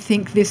whether you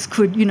think this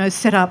could,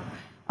 set up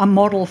a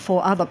model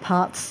for other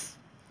parts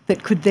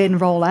that could then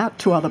roll out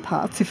to other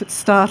parts if it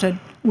started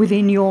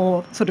within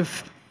your sort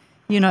of,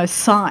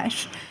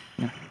 site.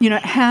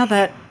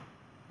 Yeah.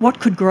 What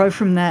could grow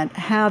from that,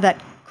 how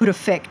that could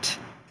affect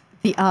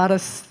the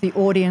artists, the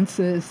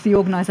audiences, the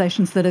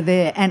organisations that are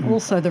there, and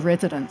also the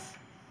residents.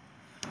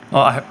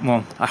 Well,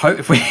 I hope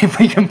if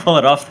we can pull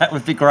it off, that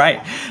would be great,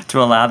 to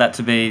allow that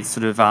to be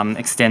sort of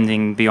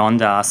extending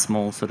beyond our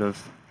small sort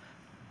of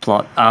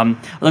plot.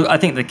 Look, I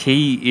think the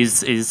key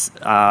is it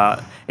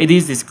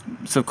is this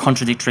sort of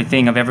contradictory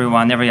thing of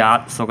every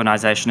arts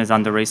organisation is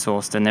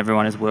under-resourced and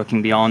everyone is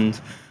working beyond,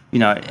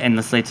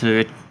 endlessly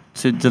to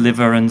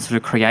deliver and sort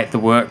of create the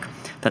work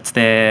that's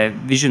their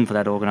vision for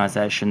that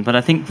organisation. But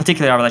I think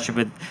particularly our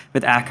relationship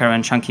with ACCA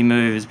and Chunky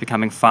Move is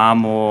becoming far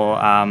more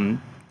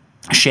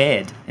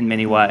shared in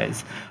many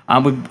ways.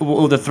 With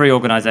all the three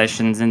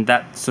organisations and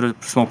that sort of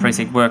small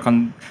precinct work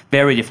on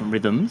very different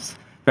rhythms,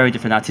 very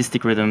different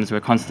artistic rhythms. We're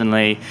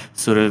constantly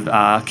sort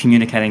of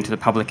communicating to the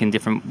public in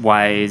different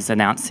ways,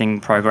 announcing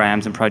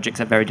programs and projects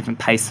at very different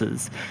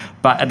paces.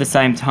 But at the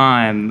same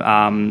time,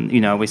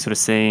 we're sort of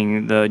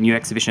seeing the new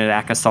exhibition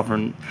at ACCA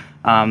Sovereign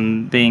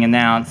being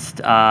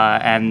announced,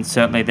 and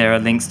certainly there are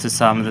links to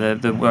some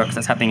of the work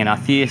that's happening in our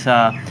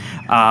theatre,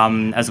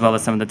 as well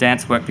as some of the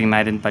dance work being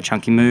made by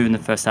Chunky Move in the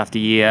first half of the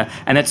year.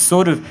 And it's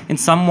sort of, in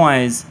some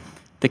ways,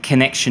 the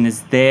connection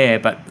is there,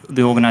 but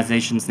the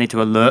organisations need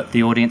to alert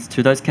the audience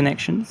to those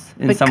connections.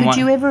 But could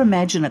you ever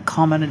imagine a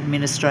common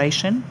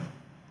administration,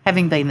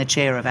 having been the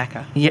chair of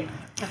ACCA? Yeah.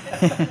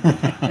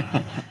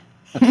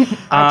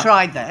 I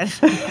tried that.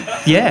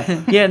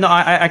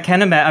 I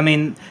can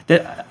imagine.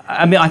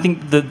 I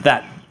think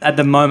that at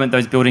the moment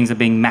those buildings are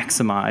being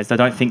maximised. I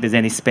don't think there's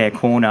any spare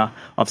corner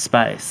of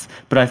space.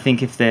 But I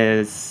think if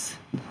there's...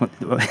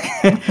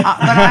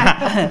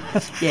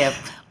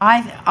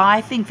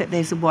 I think that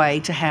there's a way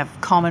to have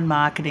common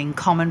marketing,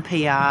 common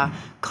PR,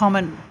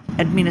 common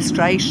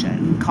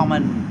administration,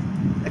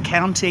 common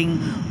accounting,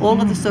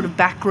 all of the sort of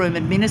backroom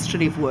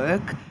administrative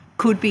work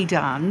could be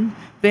done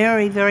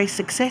very, very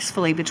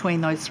successfully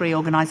between those three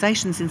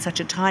organisations in such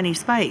a tiny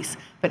space.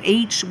 But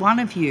each one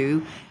of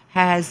you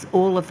has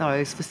all of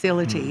those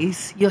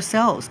facilities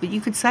yourselves. But you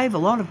could save a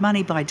lot of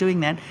money by doing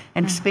that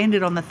and spend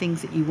it on the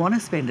things that you want to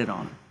spend it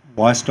on.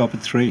 Why stop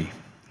at 3?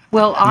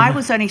 Well, I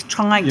was only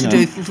trying to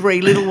do 3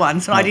 little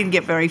ones, and I didn't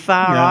get very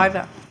far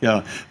either.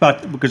 Yeah,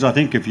 but because I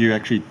think if you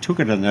actually took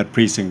it on that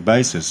precinct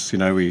basis,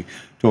 we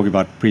talk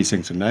about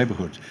precincts and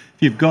neighbourhoods.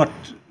 If you've got,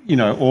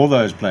 all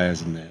those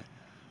players in there,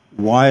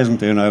 why isn't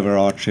there an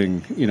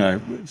overarching,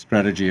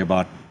 strategy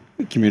about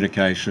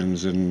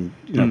communications and,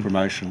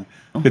 promotion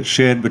that's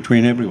shared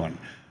between everyone?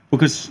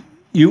 Because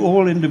you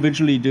all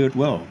individually do it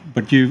well,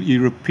 but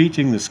you're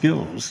repeating the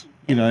skills,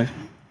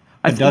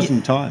 a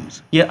dozen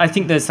times. Yeah, I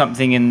think there's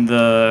something in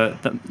the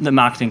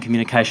marketing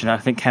communication I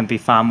think can be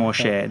far more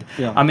shared.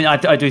 Yeah. I mean,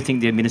 I do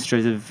think the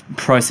administrative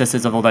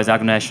processes of all those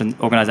organisations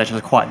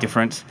are quite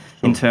different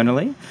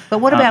internally. But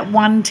what about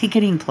one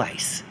ticketing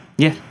place?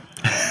 Yeah.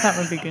 That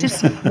would be good.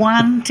 Just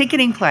one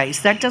ticketing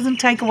place. That doesn't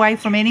take away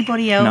from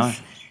anybody else.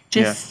 No.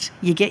 Just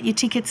you get your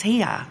tickets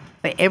here.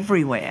 They're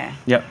everywhere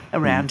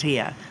around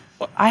here.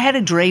 I had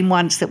a dream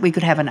once that we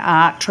could have an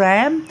art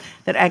tram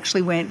that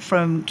actually went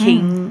from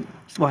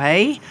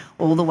Kingsway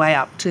all the way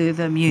up to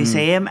the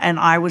museum, and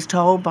I was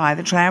told by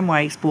the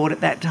Tramways Board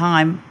at that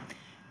time,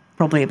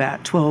 probably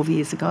about 12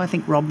 years ago, I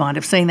think Rob might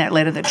have seen that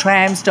letter, that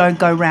trams don't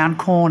go round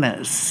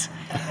corners.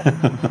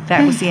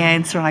 That was the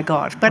answer I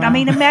got. But, I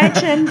mean,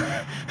 imagine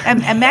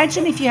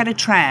if you had a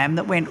tram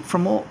that went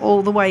from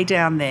all the way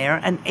down there,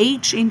 and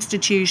each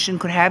institution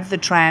could have the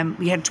tram.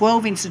 We had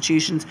 12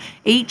 institutions.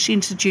 Each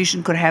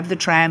institution could have the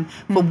tram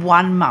for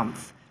 1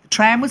 month. The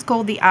tram was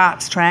called the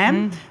Arts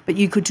Tram, but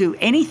you could do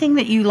anything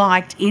that you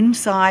liked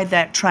inside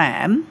that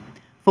tram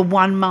for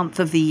 1 month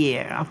of the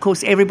year. Of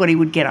course, everybody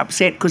would get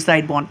upset because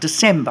they'd want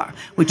December,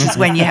 which is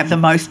when you have the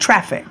most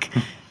traffic.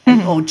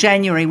 Or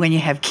January when you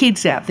have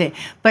kids out there.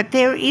 But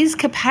there is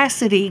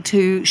capacity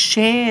to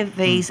share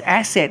these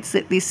assets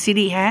that this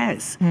city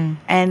has.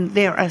 And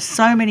there are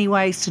so many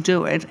ways to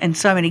do it and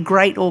so many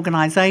great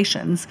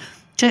organisations.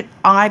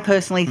 I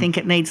personally think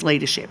it needs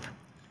leadership.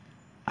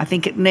 I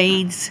think it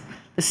needs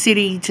the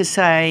city to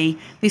say,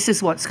 this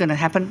is what's going to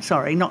happen.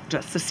 Sorry, not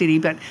just the city,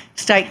 but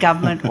state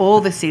government or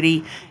the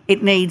city.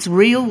 It needs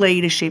real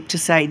leadership to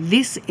say,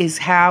 this is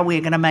how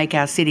we're going to make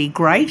our city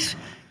great.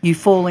 You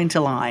fall into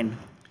line.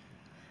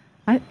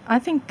 I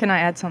think, can I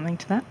add something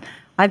to that?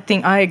 I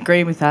think I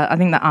agree with that. I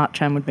think the art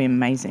tram would be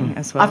amazing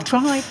as well. I've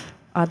tried.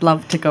 I'd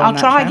love to go on I'll that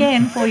try train.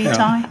 again for you,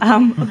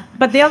 Ty.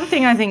 But the other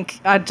thing I think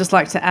I'd just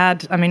like to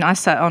add, I mean, I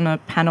sat on a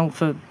panel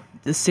for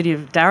the city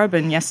of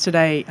Darebin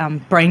yesterday,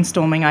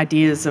 brainstorming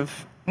ideas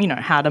of,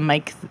 how to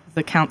make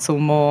the council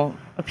more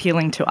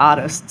appealing to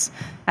artists.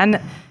 And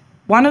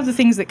one of the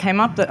things that came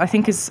up that I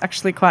think is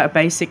actually quite a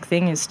basic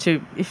thing is to,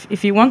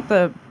 if you want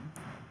the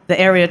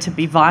area to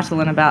be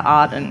vital and about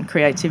art and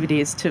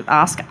creativity, is to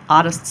ask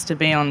artists to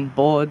be on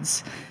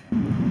boards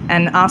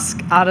and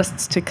ask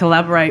artists to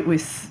collaborate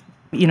with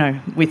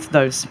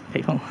those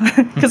people.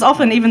 Because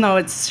often, even though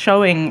it's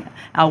showing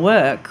our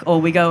work, or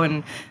we go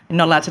and you're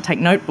not allowed to take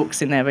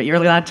notebooks in there, but you're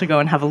allowed to go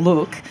and have a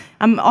look,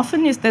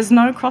 often there's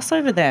no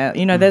crossover there.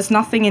 There's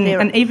nothing in,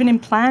 and even in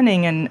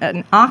planning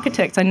and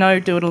architects, I know,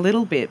 do it a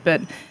little bit,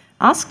 but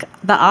ask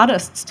the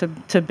artists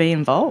to be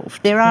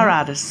involved. There are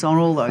artists on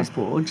all those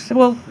boards.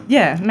 Well,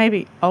 yeah,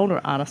 maybe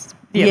older artists.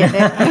 Yeah,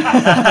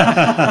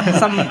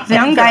 Some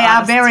younger they are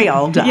artists. very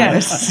old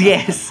artists.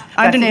 Yes,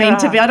 I don't mean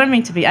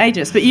to be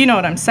ageist, but you know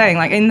what I'm saying.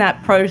 Like in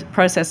that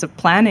process of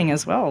planning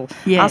as well,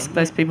 ask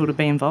those people to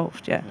be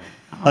involved. Yeah,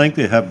 I think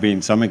there have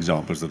been some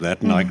examples of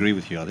that, and I agree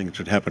with you. I think it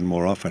should happen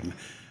more often.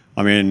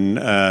 I mean,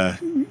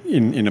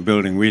 in a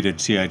building we did,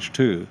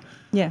 CH2.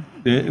 Yeah,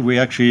 we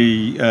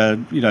actually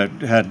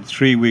had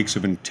 3 weeks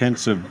of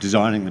intensive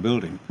designing the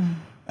building.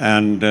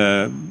 And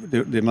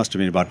there must have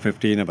been about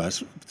 15 of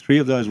us. 3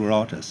 of those were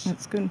artists.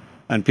 That's good.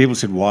 And people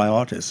said, why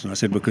artists? And I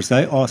said, because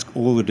they ask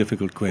all the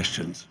difficult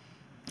questions.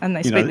 And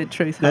they speak the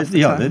truth half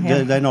the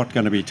time. They're not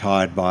going to be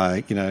tied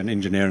by an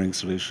engineering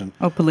solution.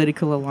 Or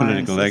political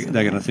alliance. They're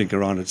going to think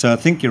around it. So I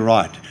think you're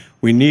right.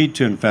 We need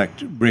to, in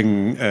fact,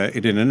 bring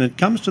it in. And it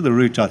comes to the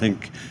root, I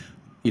think,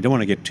 you don't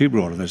want to get too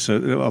broad on this,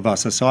 of our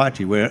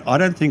society, where I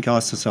don't think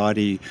our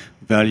society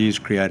values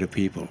creative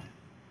people.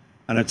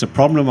 And it's a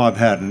problem I've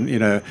had,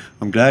 and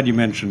I'm glad you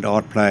mentioned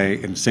Art Play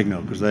and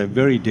Signal, because they're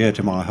very dear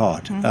to my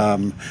heart.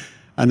 And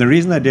the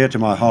reason they're dear to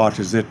my heart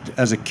is that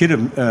as a kid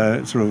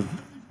of sort of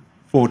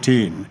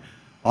 14,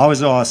 I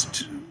was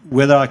asked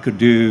whether I could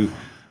do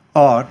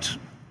art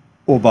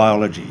or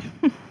biology.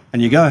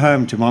 And you go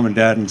home to mum and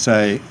dad and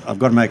say, I've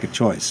got to make a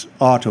choice,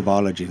 art or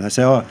biology. And they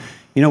say, oh,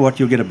 you know what,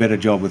 you'll get a better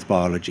job with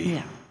biology.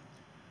 Yeah.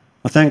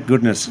 Well, thank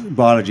goodness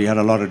biology had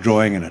a lot of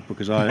drawing in it,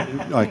 because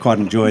I quite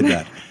enjoyed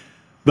that.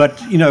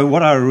 But,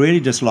 what I really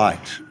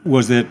disliked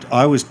was that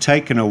I was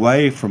taken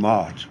away from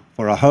art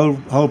for a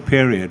whole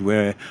period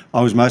where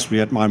I was mostly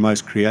at my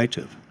most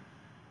creative.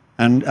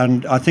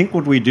 And I think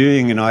what we're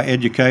doing in our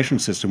education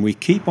system, we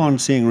keep on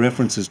seeing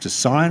references to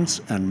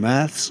science and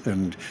maths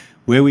and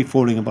where we're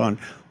falling apart.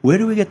 Where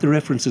do we get the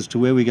references to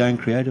where we're going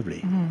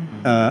creatively?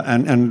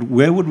 And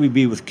where would we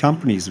be with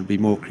companies that would be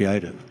more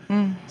creative?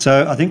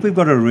 So I think we've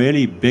got a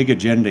really big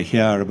agenda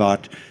here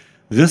about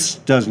this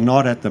does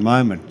not at the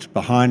moment,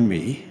 behind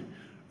me,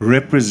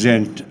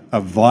 represent a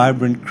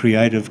vibrant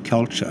creative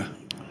culture.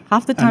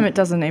 Half the time it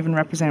doesn't even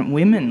represent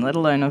women, let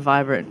alone a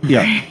vibrant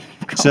culture.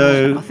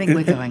 So I think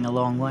we're going a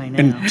long way now.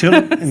 Until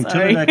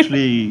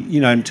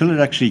it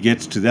actually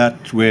gets to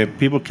that, where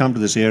people come to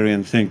this area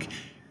and think,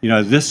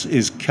 this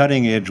is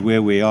cutting edge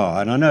where we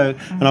are. And I know,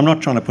 and I'm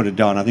not trying to put it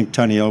down, I think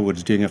Tony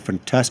Elwood's doing a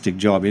fantastic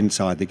job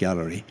inside the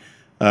gallery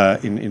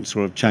in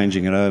sort of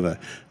changing it over.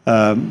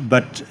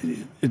 But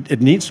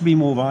it needs to be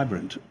more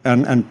vibrant.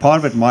 And part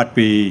of it might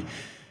be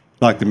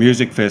like the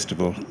music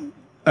festival.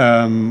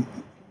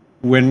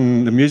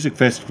 When the music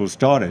festival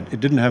started, it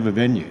didn't have a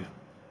venue.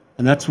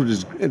 And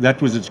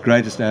that was its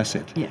greatest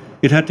asset. Yeah.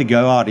 It had to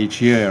go out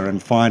each year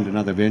and find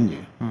another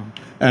venue.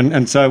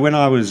 And so when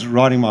I was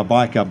riding my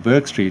bike up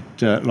Burke Street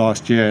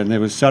last year, and there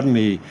was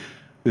suddenly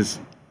this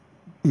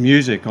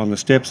music on the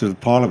steps of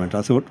Parliament,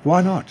 I thought,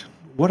 why not?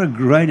 What a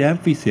great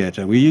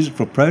amphitheatre. We use it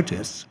for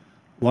protests.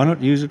 Why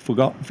not use it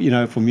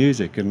for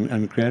music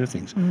and creative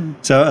things?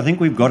 So I think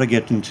we've got to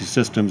get into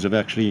systems of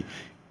actually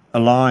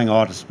allowing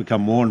artists to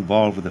become more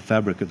involved with the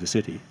fabric of the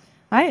city.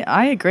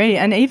 I agree.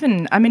 And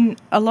even, I mean,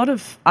 a lot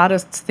of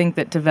artists think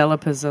that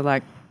developers are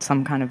like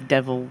some kind of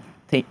devil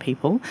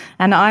people.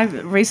 And I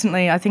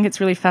think it's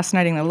really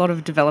fascinating that a lot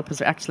of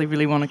developers actually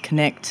really want to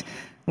connect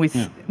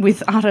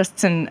with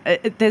artists. And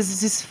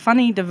there's this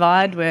funny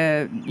divide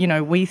where,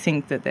 we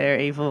think that they're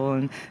evil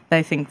and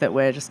they think that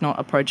we're just not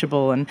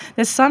approachable. And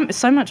there's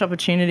so much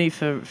opportunity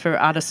for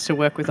artists to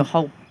work with a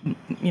whole,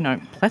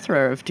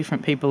 plethora of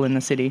different people in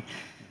the city.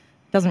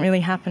 It doesn't really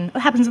happen. It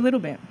happens a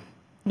little bit.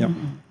 Yep.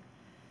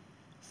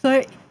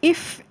 So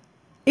if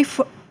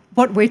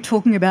what we're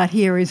talking about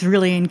here is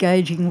really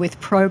engaging with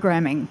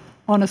programming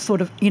on a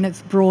sort of in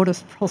its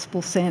broadest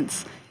possible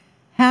sense,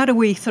 how do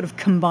we sort of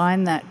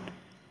combine that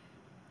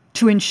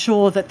to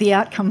ensure that the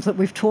outcomes that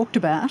we've talked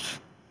about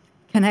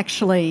can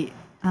actually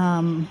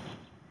happen?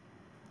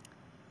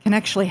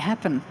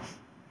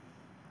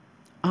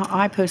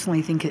 I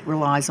personally think it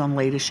relies on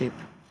leadership.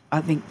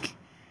 I think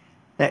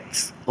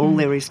that's all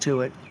there is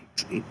to it.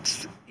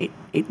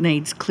 It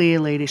needs clear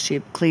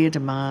leadership, clear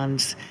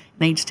demands,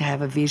 needs to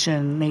have a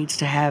vision, needs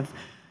to have...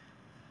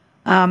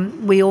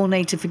 we all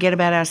need to forget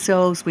about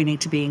ourselves. We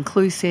need to be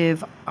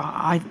inclusive.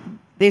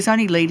 There's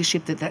only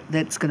leadership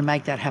that's going to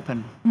make that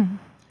happen.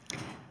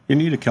 You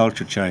need a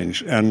culture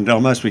change, and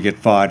I'll mostly get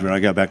fired when I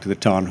go back to the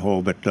town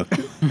hall. But look,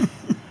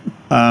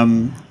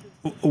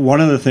 one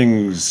of the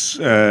things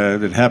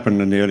that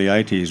happened in the early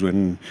 80s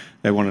when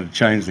they wanted to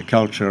change the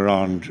culture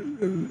around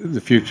the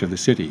future of the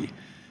city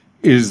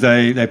is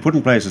they put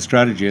in place a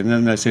strategy, and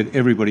then they said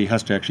everybody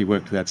has to actually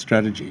work to that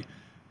strategy.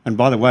 And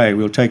by the way,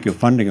 we'll take your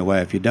funding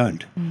away if you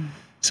don't.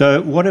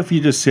 So what if you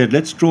just said,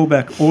 let's draw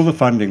back all the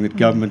funding that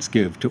governments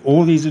give to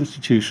all these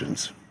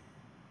institutions,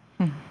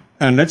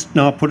 and let's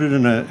now put it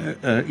in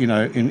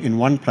in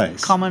one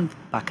place. Common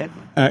bucket.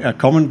 A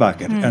common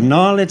bucket. And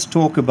now let's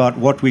talk about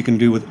what we can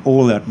do with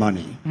all that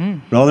money.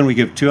 Rather than we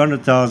give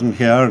 200,000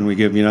 here and we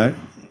give,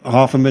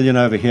 $500,000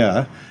 over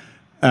here,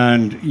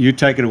 and you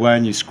take it away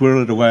and you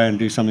squirrel it away and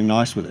do something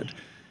nice with it.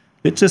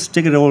 Let's just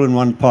stick it all in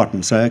one pot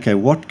and say, okay,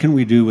 what can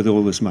we do with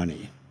all this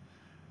money?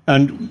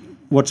 And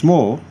what's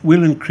more,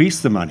 we'll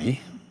increase the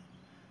money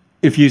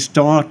if you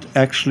start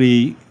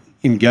actually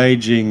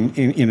engaging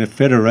in a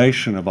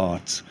federation of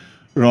arts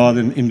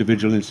rather than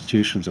individual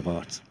institutions of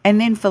arts.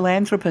 And then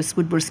philanthropists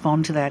would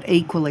respond to that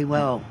equally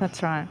well.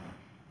 That's right.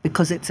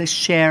 Because it's a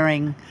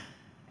sharing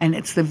and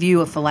it's the view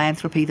of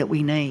philanthropy that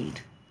we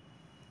need.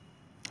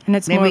 And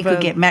it's then more we of could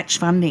a, get match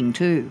funding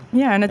too.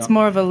 Yeah, and it's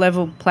more of a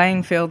level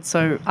playing field,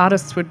 so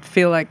artists would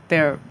feel like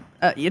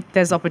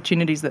there's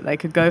opportunities that they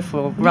could go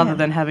for rather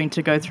than having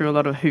to go through a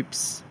lot of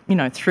hoops,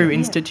 through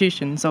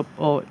institutions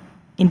or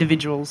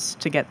individuals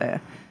to get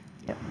there.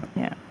 Yep.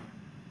 Yeah.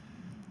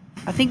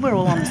 I think we're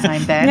all on the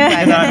same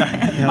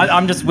bandwagon.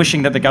 I'm just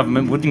wishing that the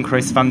government would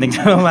increase funding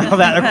to allow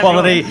that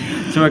equality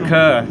to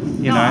occur.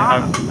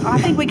 I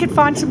think we could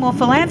find some more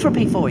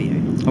philanthropy for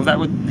you. Well, that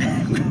would.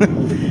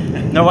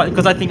 No,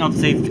 because I think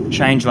obviously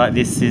change like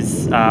this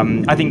is.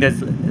 I think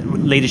there's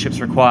leadership's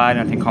required,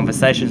 and I think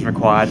conversation's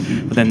required.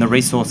 But then the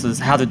resources,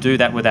 how to do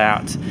that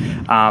without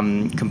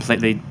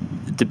completely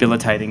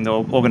debilitating the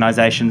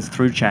organisations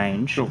through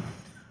change,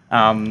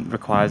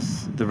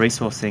 requires the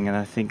resourcing, and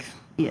I think.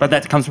 Yeah. But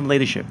that comes from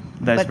leadership.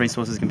 Those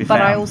resources can be But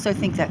found. I also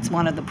think that's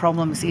one of the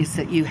problems is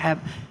that you have,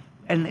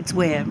 and it's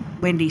where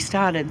Wendy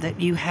started, that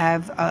you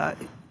have a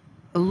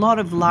lot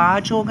of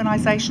large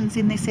organisations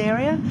in this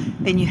area,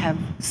 then you have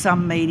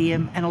some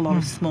medium and a lot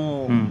of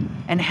small.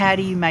 And how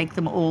do you make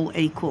them all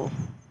equal?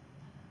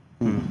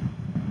 And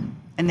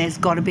there's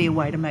got to be a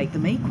way to make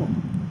them equal.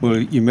 Well,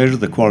 you measure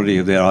the quality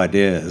of their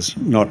ideas,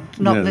 not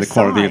the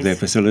quality of their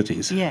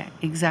facilities. Yeah,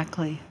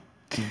 exactly.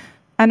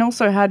 And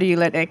also, how do you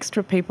let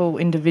extra people,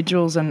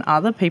 individuals and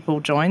other people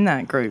join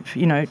that group,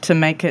 to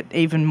make it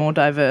even more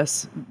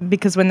diverse?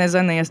 Because when there's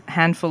only a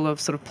handful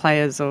of sort of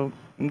players or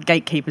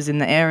gatekeepers in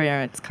the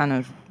area, it's kind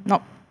of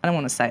not, I don't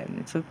want to say it,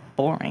 it's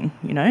boring,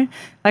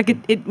 Like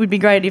it would be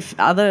great if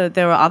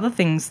there were other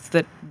things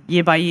that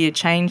year by year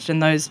changed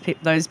and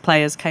those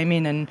players came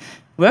in and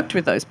worked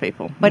with those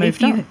people. But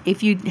if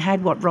you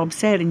had what Rob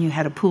said and you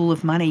had a pool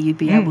of money, you'd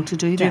be able to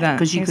do that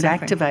because you could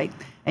activate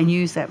and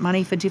use that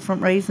money for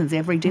different reasons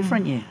every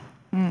different year.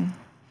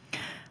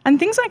 And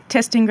things like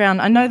Testing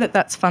Ground, I know that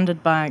that's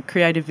funded by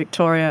Creative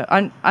Victoria.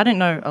 I don't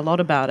know a lot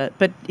about it,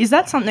 but is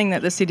that something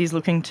that the city's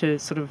looking to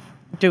sort of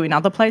do in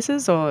other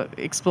places or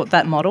explore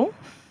that model?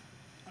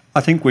 I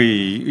think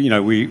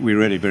we're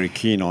really very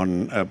keen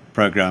on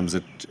programs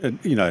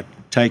that,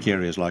 take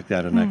areas like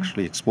that and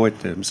actually exploit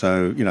them.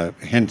 So,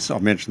 hence I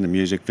mentioned the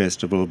music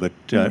festival, but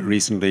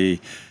recently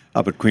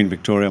up at Queen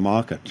Victoria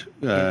Market,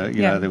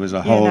 there was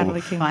a whole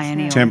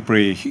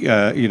temporary,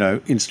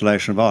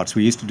 installation of arts.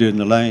 We used to do it in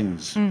the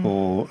lanes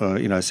for,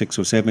 6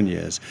 or 7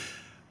 years.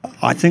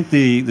 I think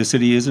the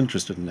city is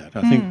interested in that.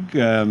 I think,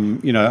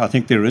 I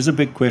think there is a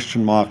big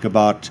question mark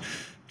about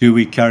do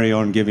we carry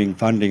on giving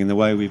funding in the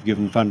way we've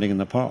given funding in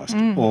the past?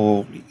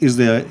 Or is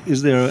there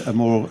a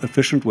more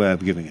efficient way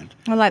of giving it?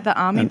 Well, like the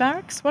army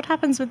barracks? What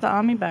happens with the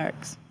army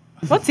barracks?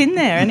 What's in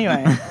there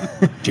anyway?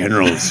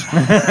 Generals.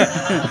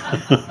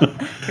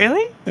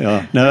 Really?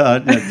 Yeah.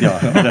 No,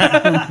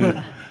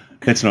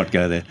 let's not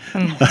go there.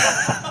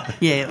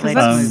 Yeah,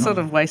 that's sort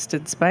of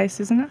wasted space,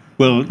 isn't it?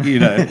 Well,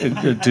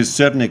 to a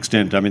certain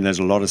extent, I mean, there's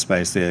a lot of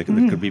space there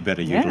that could be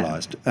better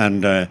utilised.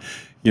 And,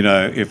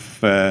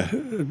 if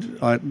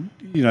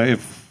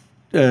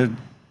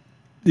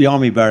the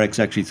army barracks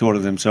actually thought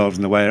of themselves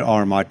in the way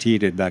RMIT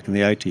did back in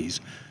the 80s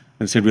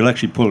and said, we'll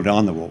actually pull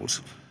down the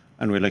walls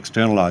and we'll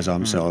externalise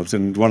ourselves.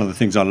 And one of the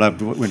things I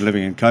loved when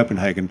living in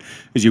Copenhagen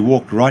is you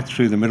walked right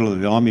through the middle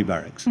of the army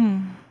barracks.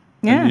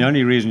 Yeah. And the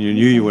only reason you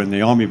knew you were in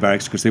the army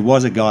barracks because there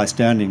was a guy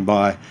standing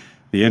by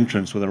the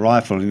entrance with a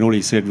rifle and all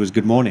he said was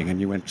good morning,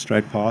 and you went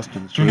straight past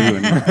and through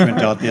and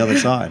went out the other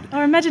side.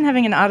 Or imagine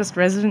having an artist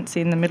residency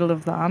in the middle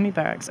of the army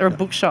barracks or a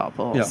bookshop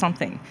or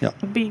something. Yeah.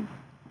 It would be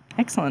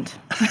excellent.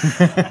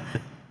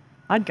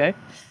 I'd go.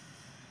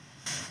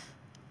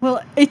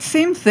 Well, it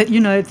seems that,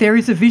 there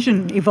is a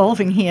vision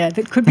evolving here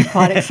that could be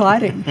quite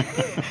exciting.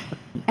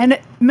 And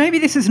maybe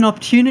this is an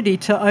opportunity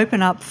to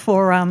open up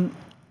for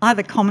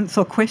either comments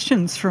or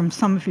questions from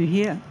some of you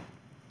here.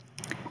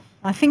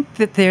 I think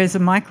that there is a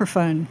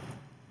microphone.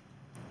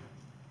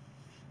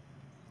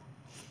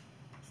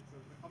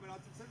 I mean,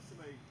 it seems to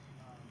me,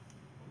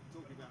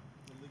 talking about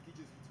the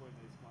linkages between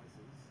these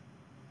places,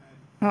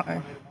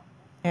 Uh-oh.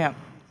 Yeah,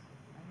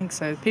 I think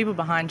so. People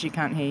behind you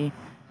can't hear you.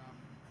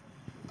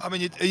 I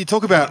mean, you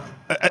talk about,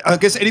 I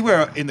guess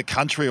anywhere in the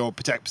country or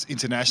perhaps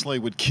internationally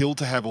would kill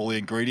to have all the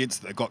ingredients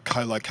that got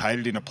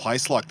co-located in a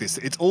place like this.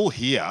 It's all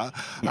here.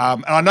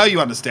 And I know you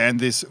understand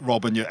this,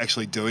 Rob, and you're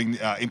actually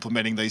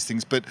implementing these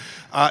things, but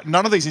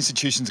none of these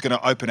institutions are going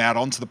to open out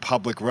onto the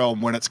public realm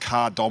when it's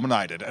car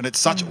dominated. And it's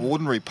such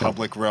ordinary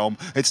public realm.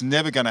 It's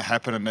never going to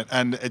happen.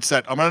 And it's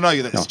that, I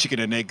know that's chicken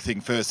and egg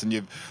thing first, and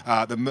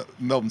the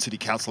Melbourne City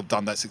Council have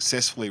done that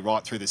successfully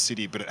right through the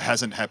city, but it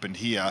hasn't happened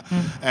here.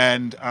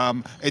 And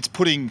it's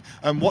putting,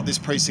 and what this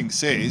precinct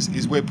says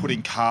is we're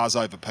putting cars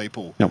over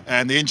people. Yep.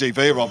 And the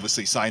NGV are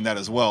obviously saying that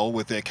as well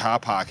with their car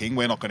parking.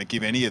 We're not going to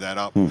give any of that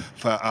up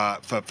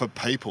for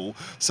people.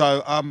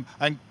 So,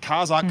 and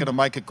cars aren't going to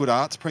make a good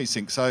arts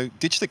precinct. So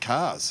ditch the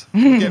cars.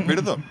 Get rid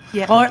of them.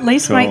 Yeah. Or at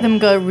least make them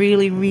go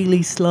really,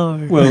 really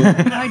slow. Well,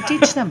 No,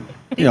 ditch them.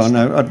 yeah,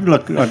 no,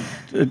 look,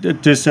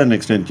 to a certain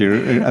extent,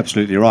 you're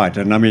absolutely right.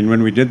 And I mean,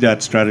 when we did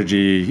that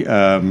strategy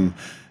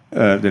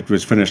that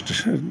was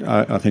finished,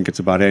 I think it's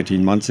about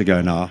 18 months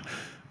ago now,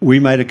 we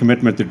made a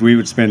commitment that we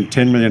would spend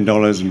 $10 million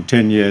in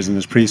 10 years in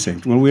this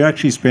precinct. Well, we're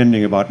actually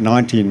spending about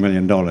 $19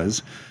 million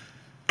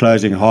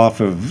closing half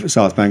of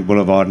South Bank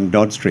Boulevard and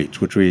Dodd Street,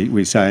 which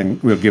we're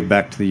saying we'll give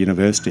back to the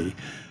university.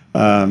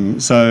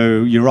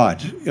 So you're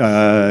right.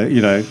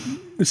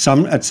 At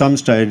some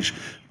stage,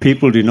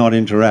 people do not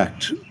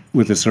interact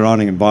with the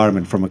surrounding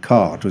environment from a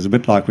car. It was a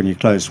bit like when you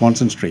closed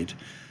Swanston Street.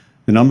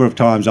 The number of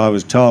times I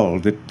was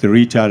told that the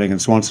retailing in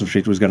Swanston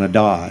Street was going to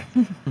die.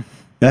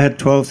 They had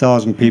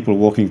 12,000 people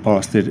walking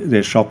past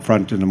their shop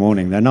front in the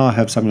morning. They now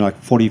have something like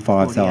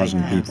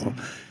 45,000 people.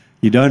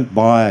 You don't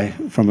buy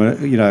from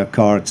a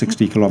car at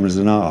 60 kilometres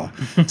an hour.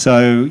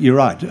 So you're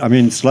right. I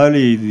mean,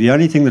 slowly, the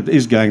only thing that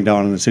is going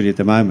down in the city at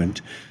the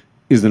moment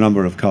is the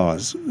number of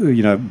cars.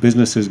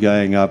 Business is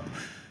going up.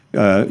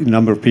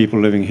 Number of people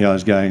living here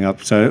is going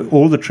up. So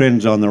all the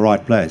trends are in the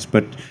right place.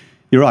 But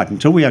you're right.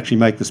 Until we actually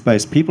make the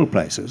space people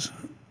places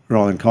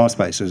rather than car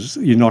spaces,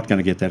 you're not going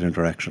to get that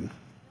interaction.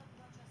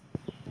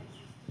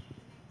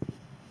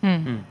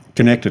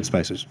 Connected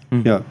spaces.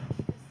 Yeah.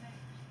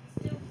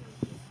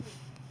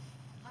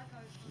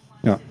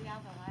 Yeah.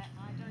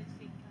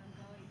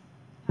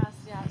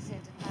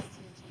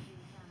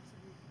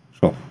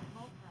 Sure.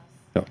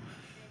 Yeah.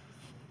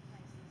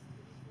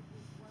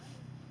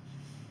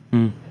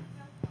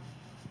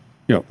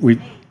 Yeah.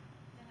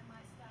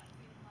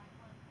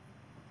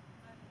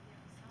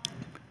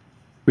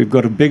 We've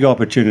got a big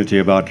opportunity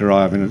about to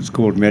arrive, and it's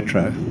called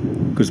Metro,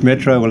 because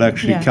Metro will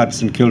actually cut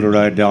St Kilda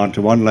Road down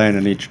to one lane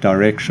in each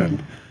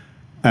direction,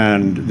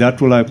 and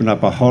that will open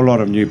up a whole lot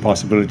of new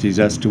possibilities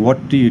as to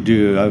what do you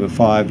do over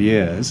 5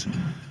 years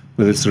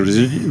with its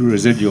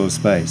residual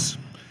space.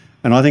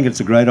 And I think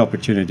it's a great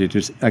opportunity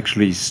to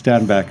actually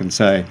stand back and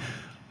say,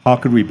 how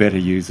could we better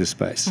use this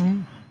space?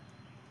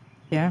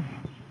 Yeah.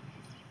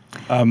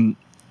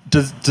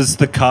 Does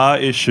the car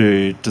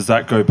issue, does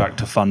that go back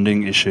to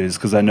funding issues?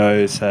 Because I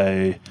know,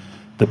 say,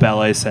 the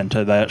Ballet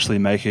Centre, they actually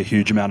make a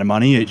huge amount of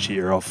money each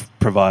year off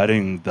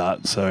providing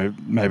that. So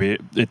maybe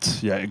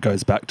it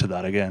goes back to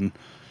that again.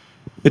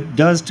 It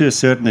does to a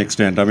certain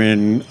extent. I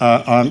mean,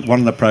 one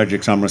of the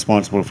projects I'm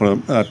responsible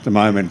for at the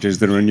moment is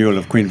the renewal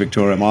of Queen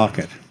Victoria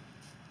Market.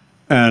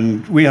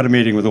 And we had a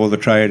meeting with all the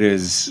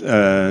traders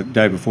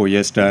day before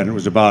yesterday, and it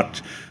was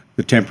about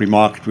the temporary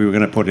market we were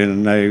going to put in,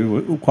 and they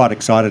were quite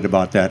excited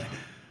about that.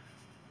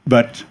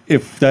 But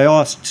if they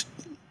asked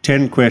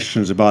 10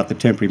 questions about the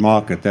temporary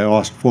market, they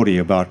asked 40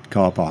 about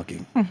car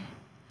parking.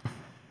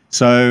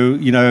 So,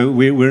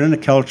 we're in a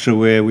culture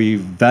where we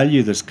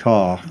value this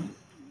car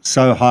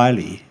so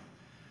highly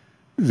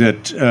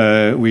that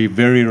we're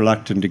very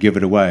reluctant to give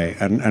it away.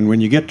 And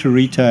when you get to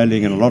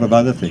retailing and a lot of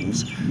other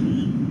things,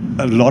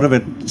 a lot of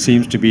it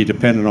seems to be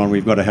dependent on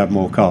we've got to have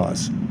more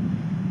cars.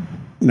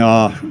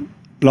 Now,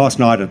 last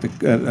night at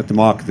the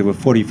market, there were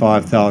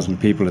 45,000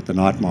 people at the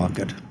night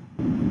market.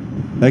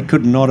 They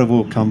could not have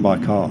all come by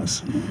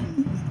cars.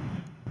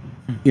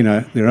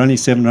 There are only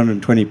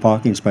 720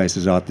 parking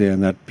spaces out there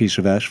in that piece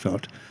of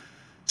asphalt.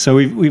 So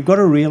we've got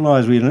to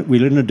realise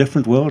we're in a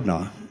different world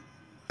now,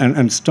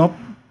 and stop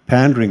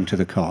pandering to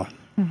the car.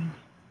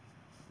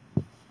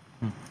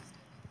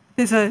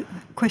 There's a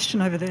question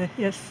over there.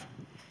 Yes.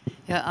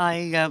 Yeah,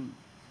 I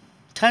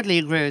totally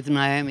agree with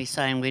Naomi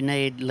saying we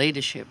need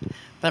leadership,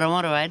 but I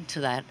want to add to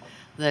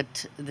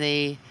that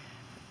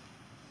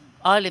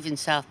I live in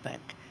South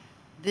Bank.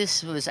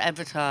 This was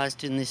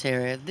advertised in this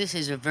area. This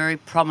is a very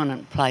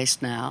prominent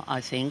place now,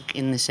 I think,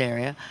 in this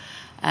area.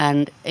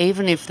 And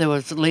even if there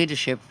was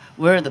leadership,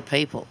 where are the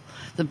people?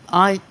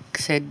 I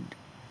said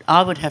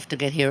I would have to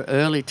get here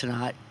early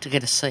tonight to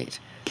get a seat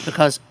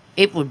because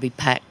it would be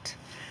packed.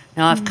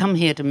 Now, I've come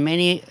here to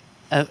many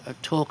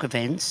talk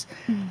events,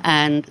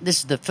 and this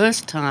is the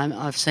first time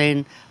I've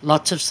seen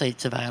lots of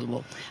seats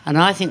available. And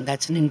I think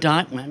that's an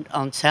indictment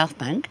on South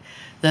Bank,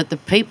 that the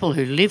people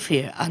who live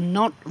here are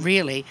not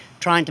really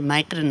trying to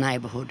make it a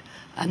neighbourhood.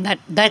 And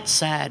that's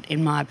sad,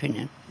 in my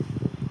opinion.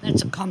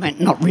 That's a comment,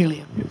 not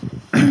really.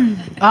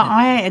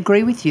 I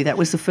agree with you. That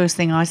was the first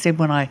thing I said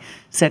when I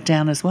sat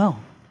down as well,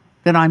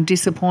 that I'm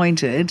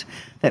disappointed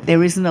that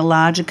there isn't a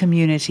larger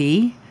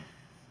community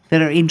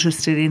that are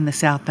interested in the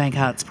South Bank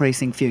Arts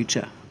Precinct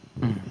future.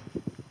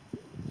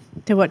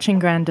 They're watching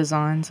Grand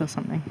Designs or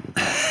something.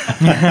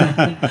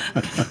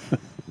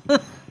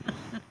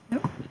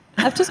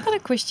 I've just got a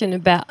question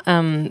about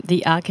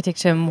the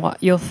architecture and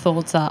what your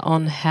thoughts are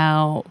on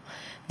how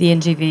the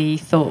NGV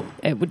thought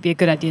it would be a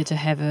good idea to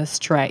have a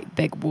straight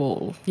big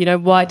wall. You know,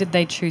 why did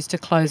they choose to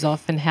close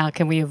off, and how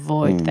can we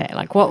avoid that?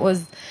 Like, were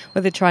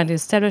they trying to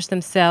establish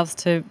themselves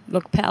to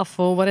look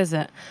powerful? What is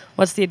it?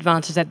 What's the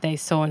advantage that they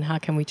saw, and how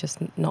can we just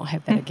not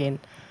have that again?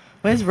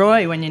 Where's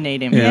Roy when you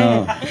need him?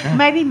 Yeah.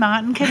 Maybe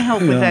Martin can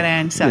help with that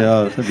answer.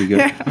 Yeah, that'd be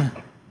good.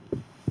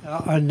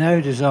 No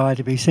desire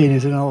to be seen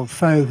as an old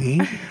fogey,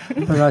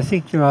 but I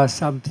think there are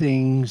some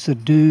things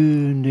that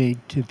do need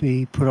to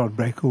be put on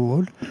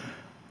record.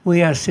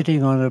 We are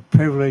sitting on a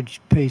privileged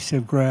piece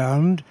of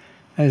ground,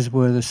 as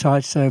were the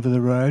sites over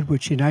the road,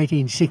 which in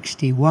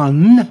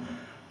 1861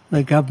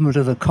 the government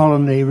of the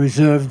colony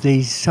reserved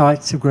these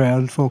sites of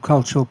ground for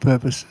cultural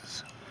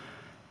purposes.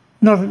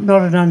 Not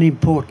an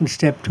unimportant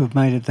step to have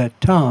made at that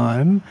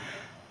time.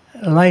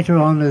 Later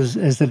on,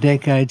 as the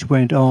decades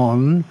went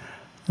on,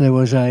 there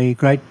was a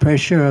great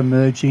pressure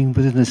emerging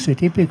within the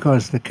city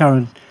because the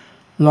current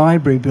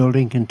library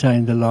building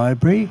contained the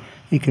library,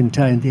 it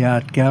contained the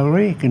art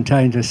gallery, it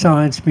contained a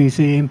science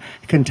museum,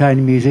 it contained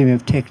a museum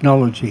of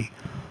technology.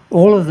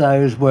 All of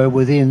those were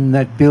within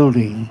that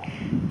building.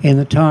 In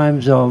the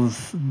times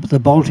of the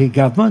Bolte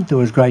government, there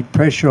was great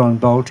pressure on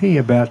Bolte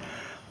about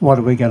what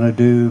are we going to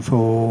do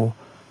for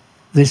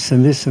this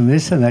and this and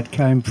this, and that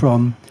came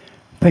from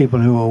people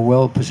who were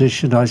well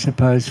positioned, I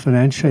suppose,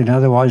 financially and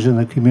otherwise in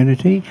the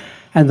community.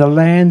 And the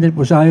land that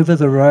was over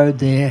the road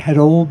there had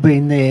all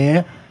been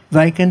there,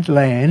 vacant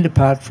land,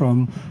 apart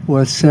from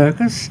Worth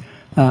Circus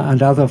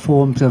and other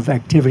forms of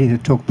activity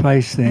that took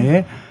place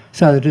there.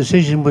 So the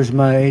decision was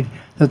made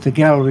that the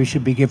gallery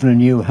should be given a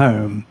new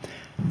home.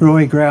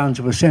 Roy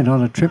Grounds was sent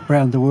on a trip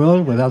around the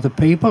world with other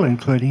people,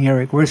 including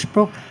Eric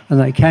Westbrook, and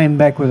they came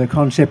back with a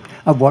concept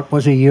of what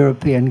was a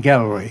European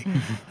gallery.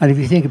 And if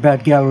you think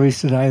about galleries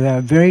today, they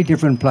are very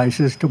different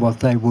places to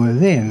what they were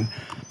then.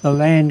 The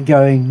land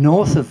going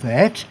north of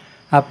that,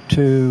 up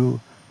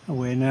to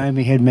where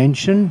Naomi had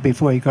mentioned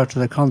before he got to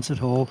the concert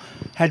hall,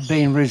 had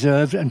been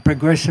reserved, and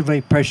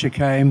progressively pressure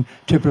came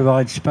to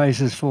provide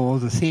spaces for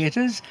the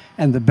theatres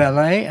and the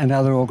ballet and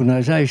other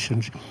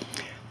organisations.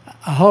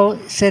 A whole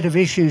set of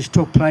issues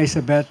took place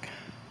about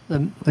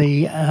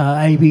the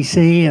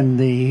ABC and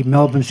the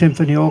Melbourne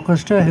Symphony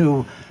Orchestra,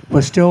 who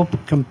were still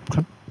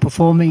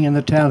performing in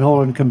the town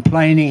hall and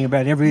complaining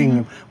about everything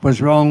that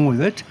was wrong with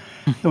it.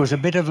 There was a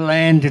bit of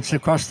land that's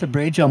across the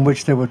bridge on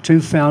which there were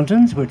two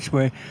fountains, which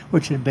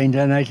had been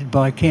donated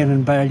by Ken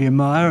and Bailey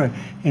Meyer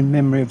in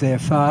memory of their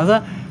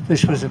father.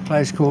 This was a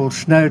place called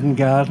Snowden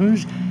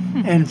Gardens,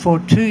 and for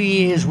 2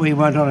 years we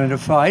went on in a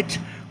fight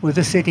with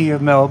the City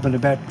of Melbourne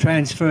about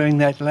transferring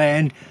that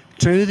land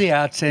to the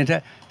Arts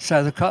Centre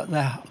so the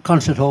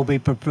concert hall be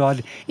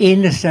provided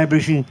in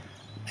establishing,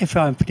 if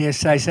I dare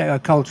say so, a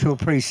cultural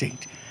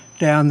precinct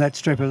down that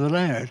strip of the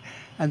land.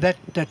 And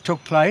that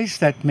took place.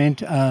 That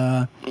meant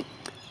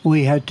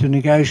we had to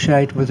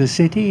negotiate with the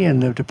city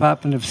and the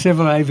Department of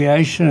Civil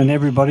Aviation and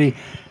everybody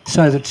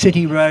so that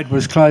City Road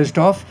was closed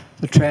off.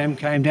 The tram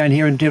came down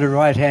here and did a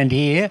right-hand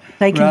here.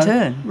 They can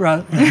turn.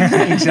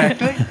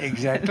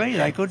 Exactly.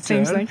 They could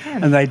Seems turn. they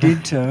can. And they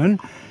did turn.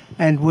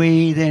 And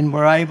we then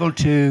were able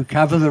to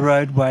cover the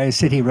roadway,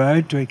 City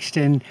Road, to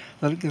extend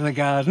the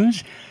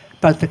gardens.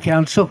 But the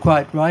council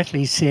quite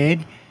rightly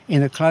said, in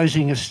the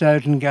closing of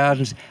Snowden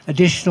Gardens,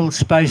 additional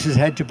spaces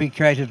had to be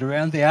created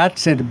around the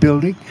Arts Centre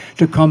building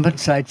to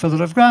compensate for the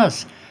lot of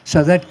grass.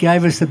 So that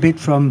gave us the bit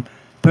from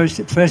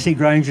Percy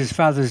Granger's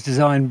father's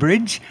design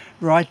bridge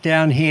right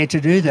down here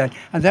to do that.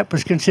 And that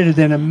was considered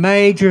then a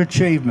major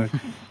achievement,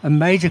 a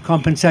major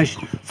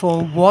compensation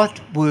for what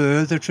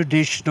were the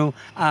traditional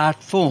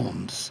art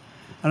forms.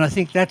 And I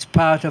think that's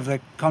part of the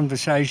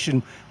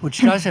conversation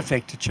which does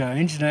affect a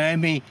change.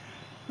 Naomi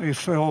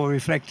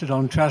reflected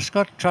on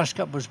Truscott.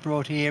 Truscott was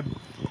brought here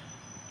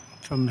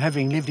from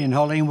having lived in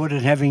Hollywood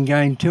and having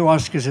gained 2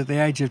 Oscars at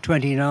the age of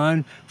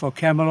 29 for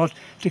Camelot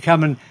to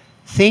come and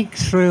think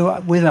through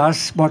with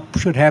us what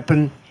should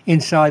happen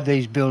inside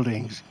these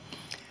buildings.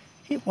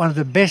 One of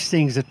the best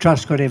things that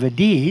Truscott ever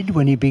did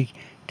when he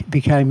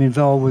became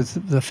involved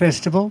with the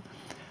festival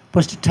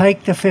was to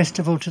take the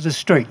festival to the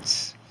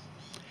streets,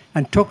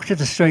 and took to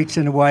the streets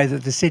in a way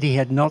that the city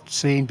had not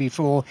seen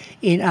before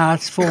in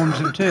arts forms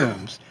and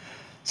terms.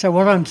 So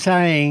what I'm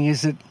saying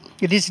is that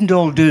it isn't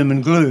all doom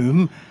and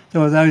gloom.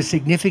 There were those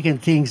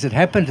significant things that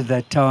happened at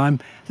that time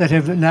that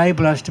have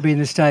enabled us to be in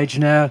the stage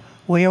now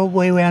where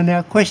we are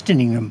now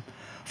questioning them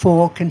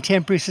for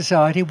contemporary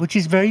society, which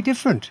is very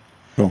different.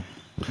 Sure.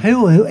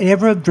 Who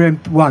ever have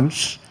dreamt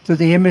once that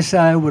the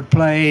MSO would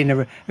play in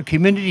a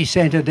community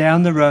centre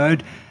down the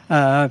road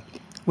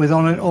with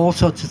on it all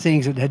sorts of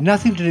things that had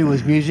nothing to do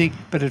with music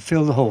but had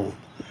filled the hall?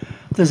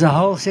 there's a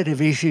whole set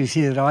of issues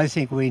here that I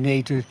think we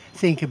need to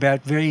think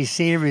about very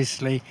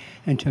seriously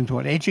in terms of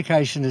what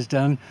education has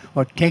done,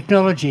 what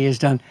technology has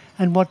done,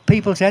 and what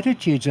people's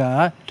attitudes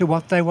are to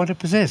what they want to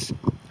possess.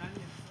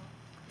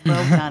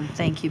 Well done.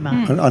 Thank you,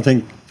 Mark. I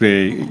think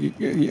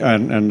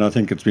and I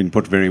think it's been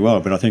put very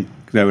well, but I think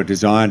they were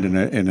designed in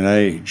an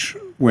age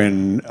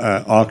when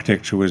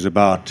architecture was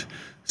about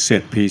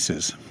set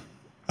pieces,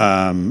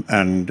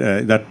 and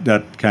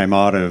that came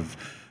out of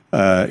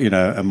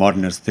a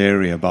modernist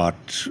theory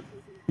about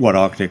what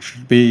architecture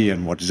should be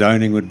and what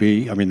zoning would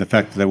be. I mean, the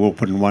fact that they were all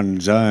put in one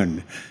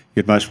zone,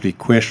 you'd mostly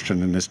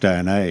question in this day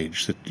and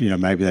age that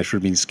maybe they should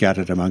have been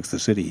scattered amongst the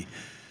city.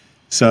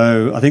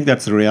 So I think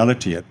that's the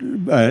reality.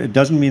 It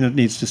doesn't mean it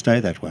needs to stay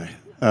that way.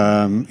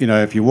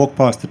 If you walk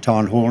past the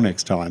town hall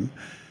next time,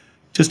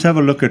 just have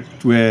a look at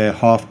where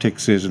Half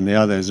Ticks is and the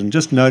others, and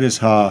just notice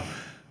how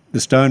the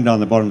stone down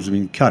the bottom has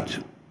been cut.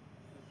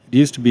 It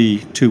used to be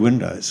 2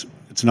 windows.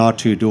 It's now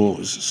 2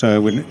 doors.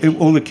 So when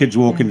all the kids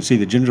walk in to see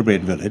the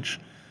gingerbread village,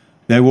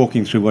 they're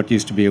walking through what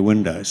used to be a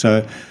window.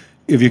 So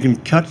if you can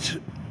cut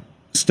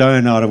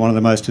stone out of one of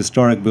the most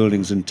historic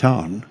buildings in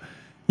town,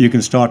 you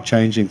can start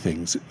changing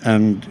things.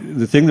 And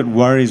the thing that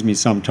worries me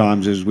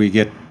sometimes is we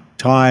get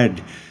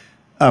tied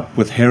up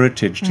with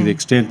heritage to the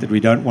extent that we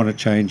don't want to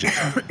change it.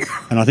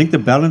 And I think the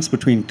balance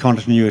between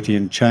continuity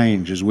and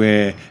change is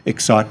where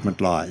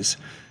excitement lies,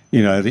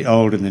 the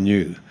old and the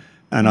new.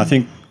 And I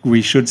think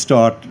we should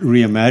start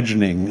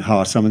reimagining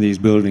how some of these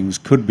buildings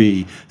could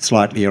be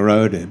slightly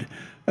eroded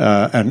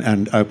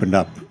and opened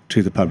up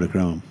to the public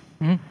realm.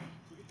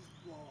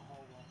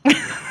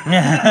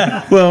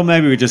 Well,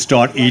 maybe we just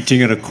start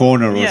eating at a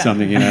corner or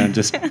something, and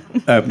just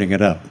opening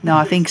it up. No,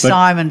 I think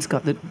Simon's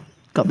got the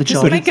job.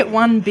 Just make it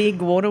one big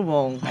water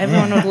wall.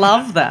 Everyone would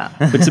love that.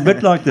 It's a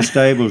bit like the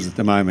stables at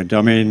the moment.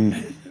 I mean,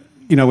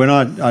 when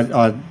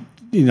I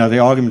the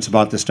arguments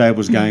about the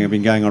stables have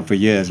been going on for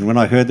years, and when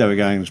I heard they were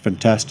going, it was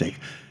fantastic.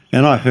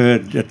 And I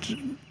heard that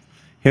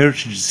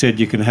Heritage said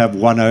you can have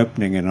one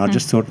opening, and I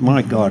just thought,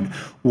 my God,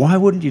 why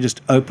wouldn't you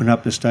just open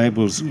up the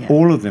stables,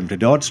 all of them, to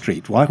Dodd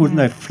Street? Why wouldn't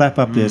they flap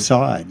up their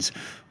sides?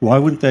 Why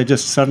wouldn't they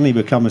just suddenly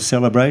become a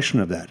celebration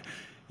of that?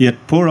 Yet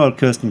poor old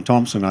Kirsten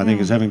Thompson, I think,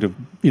 is having to,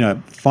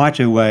 fight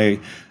her way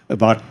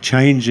about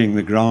changing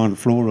the ground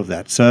floor of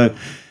that. So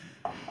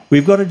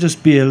we've got to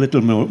just be a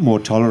little more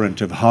tolerant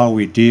of how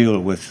we deal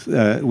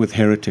with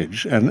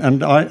heritage.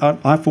 And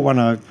I for one,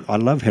 I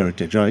love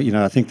heritage.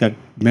 I think that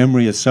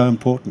memory is so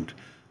important.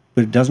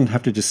 But it doesn't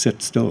have to just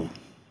sit still.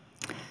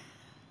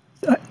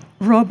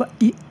 Rob,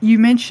 you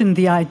mentioned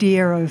the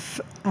idea of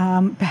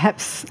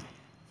perhaps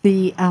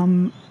the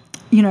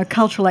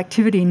cultural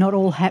activity not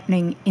all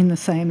happening in the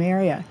same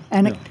area.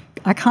 And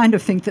I kind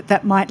of think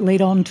that might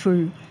lead on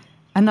to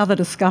another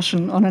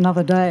discussion on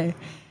another day.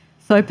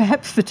 So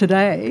perhaps for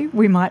today,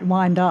 we might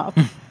wind up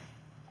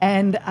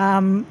and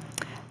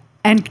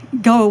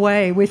go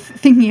away with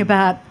thinking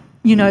about,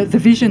 the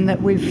vision that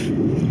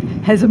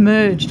has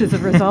emerged as a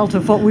result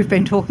of what we've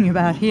been talking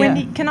about here.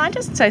 Wendy, can I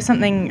just say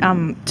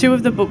something? 2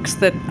 of the books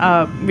that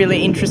are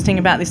really interesting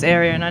about this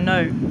area, and I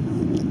know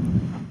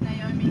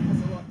Naomi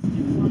has a lot to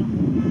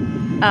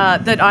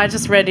do, that I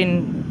just read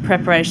in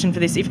preparation for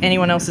this, if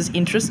anyone else is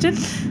interested.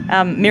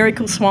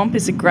 Miracle Swamp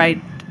is a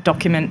great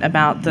document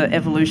about the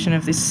evolution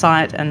of this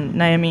site, and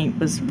Naomi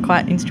was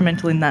quite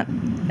instrumental in that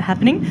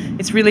happening.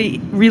 It's really,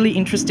 really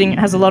interesting. It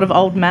has a lot of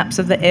old maps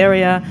of the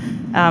area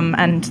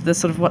and the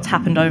sort of what's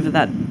happened over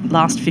that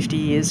last 50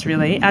 years,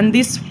 really. And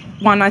this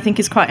one, I think,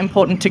 is quite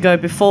important to go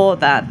before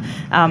that.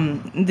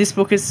 This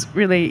book is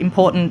really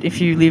important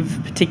if you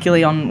live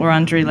particularly on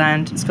Wurundjeri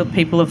land. It's called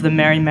People of the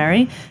Merri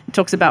Merri. It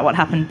talks about what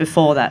happened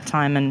before that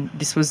time, and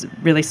this was a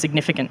really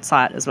significant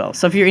site as well.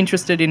 So if you're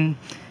interested in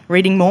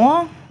reading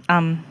more,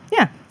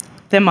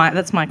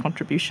 that's my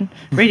contribution.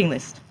 Reading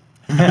list.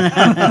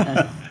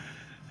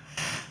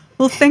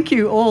 Well, thank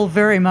you all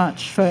very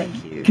much for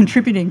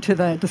contributing to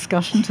the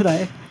discussion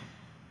today.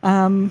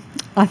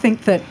 I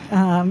think that,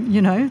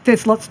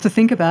 there's lots to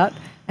think about,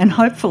 and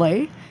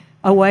hopefully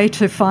a way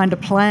to find a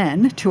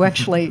plan to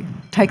actually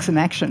take some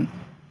action.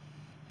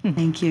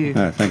 Thank you.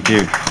 Thank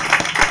you.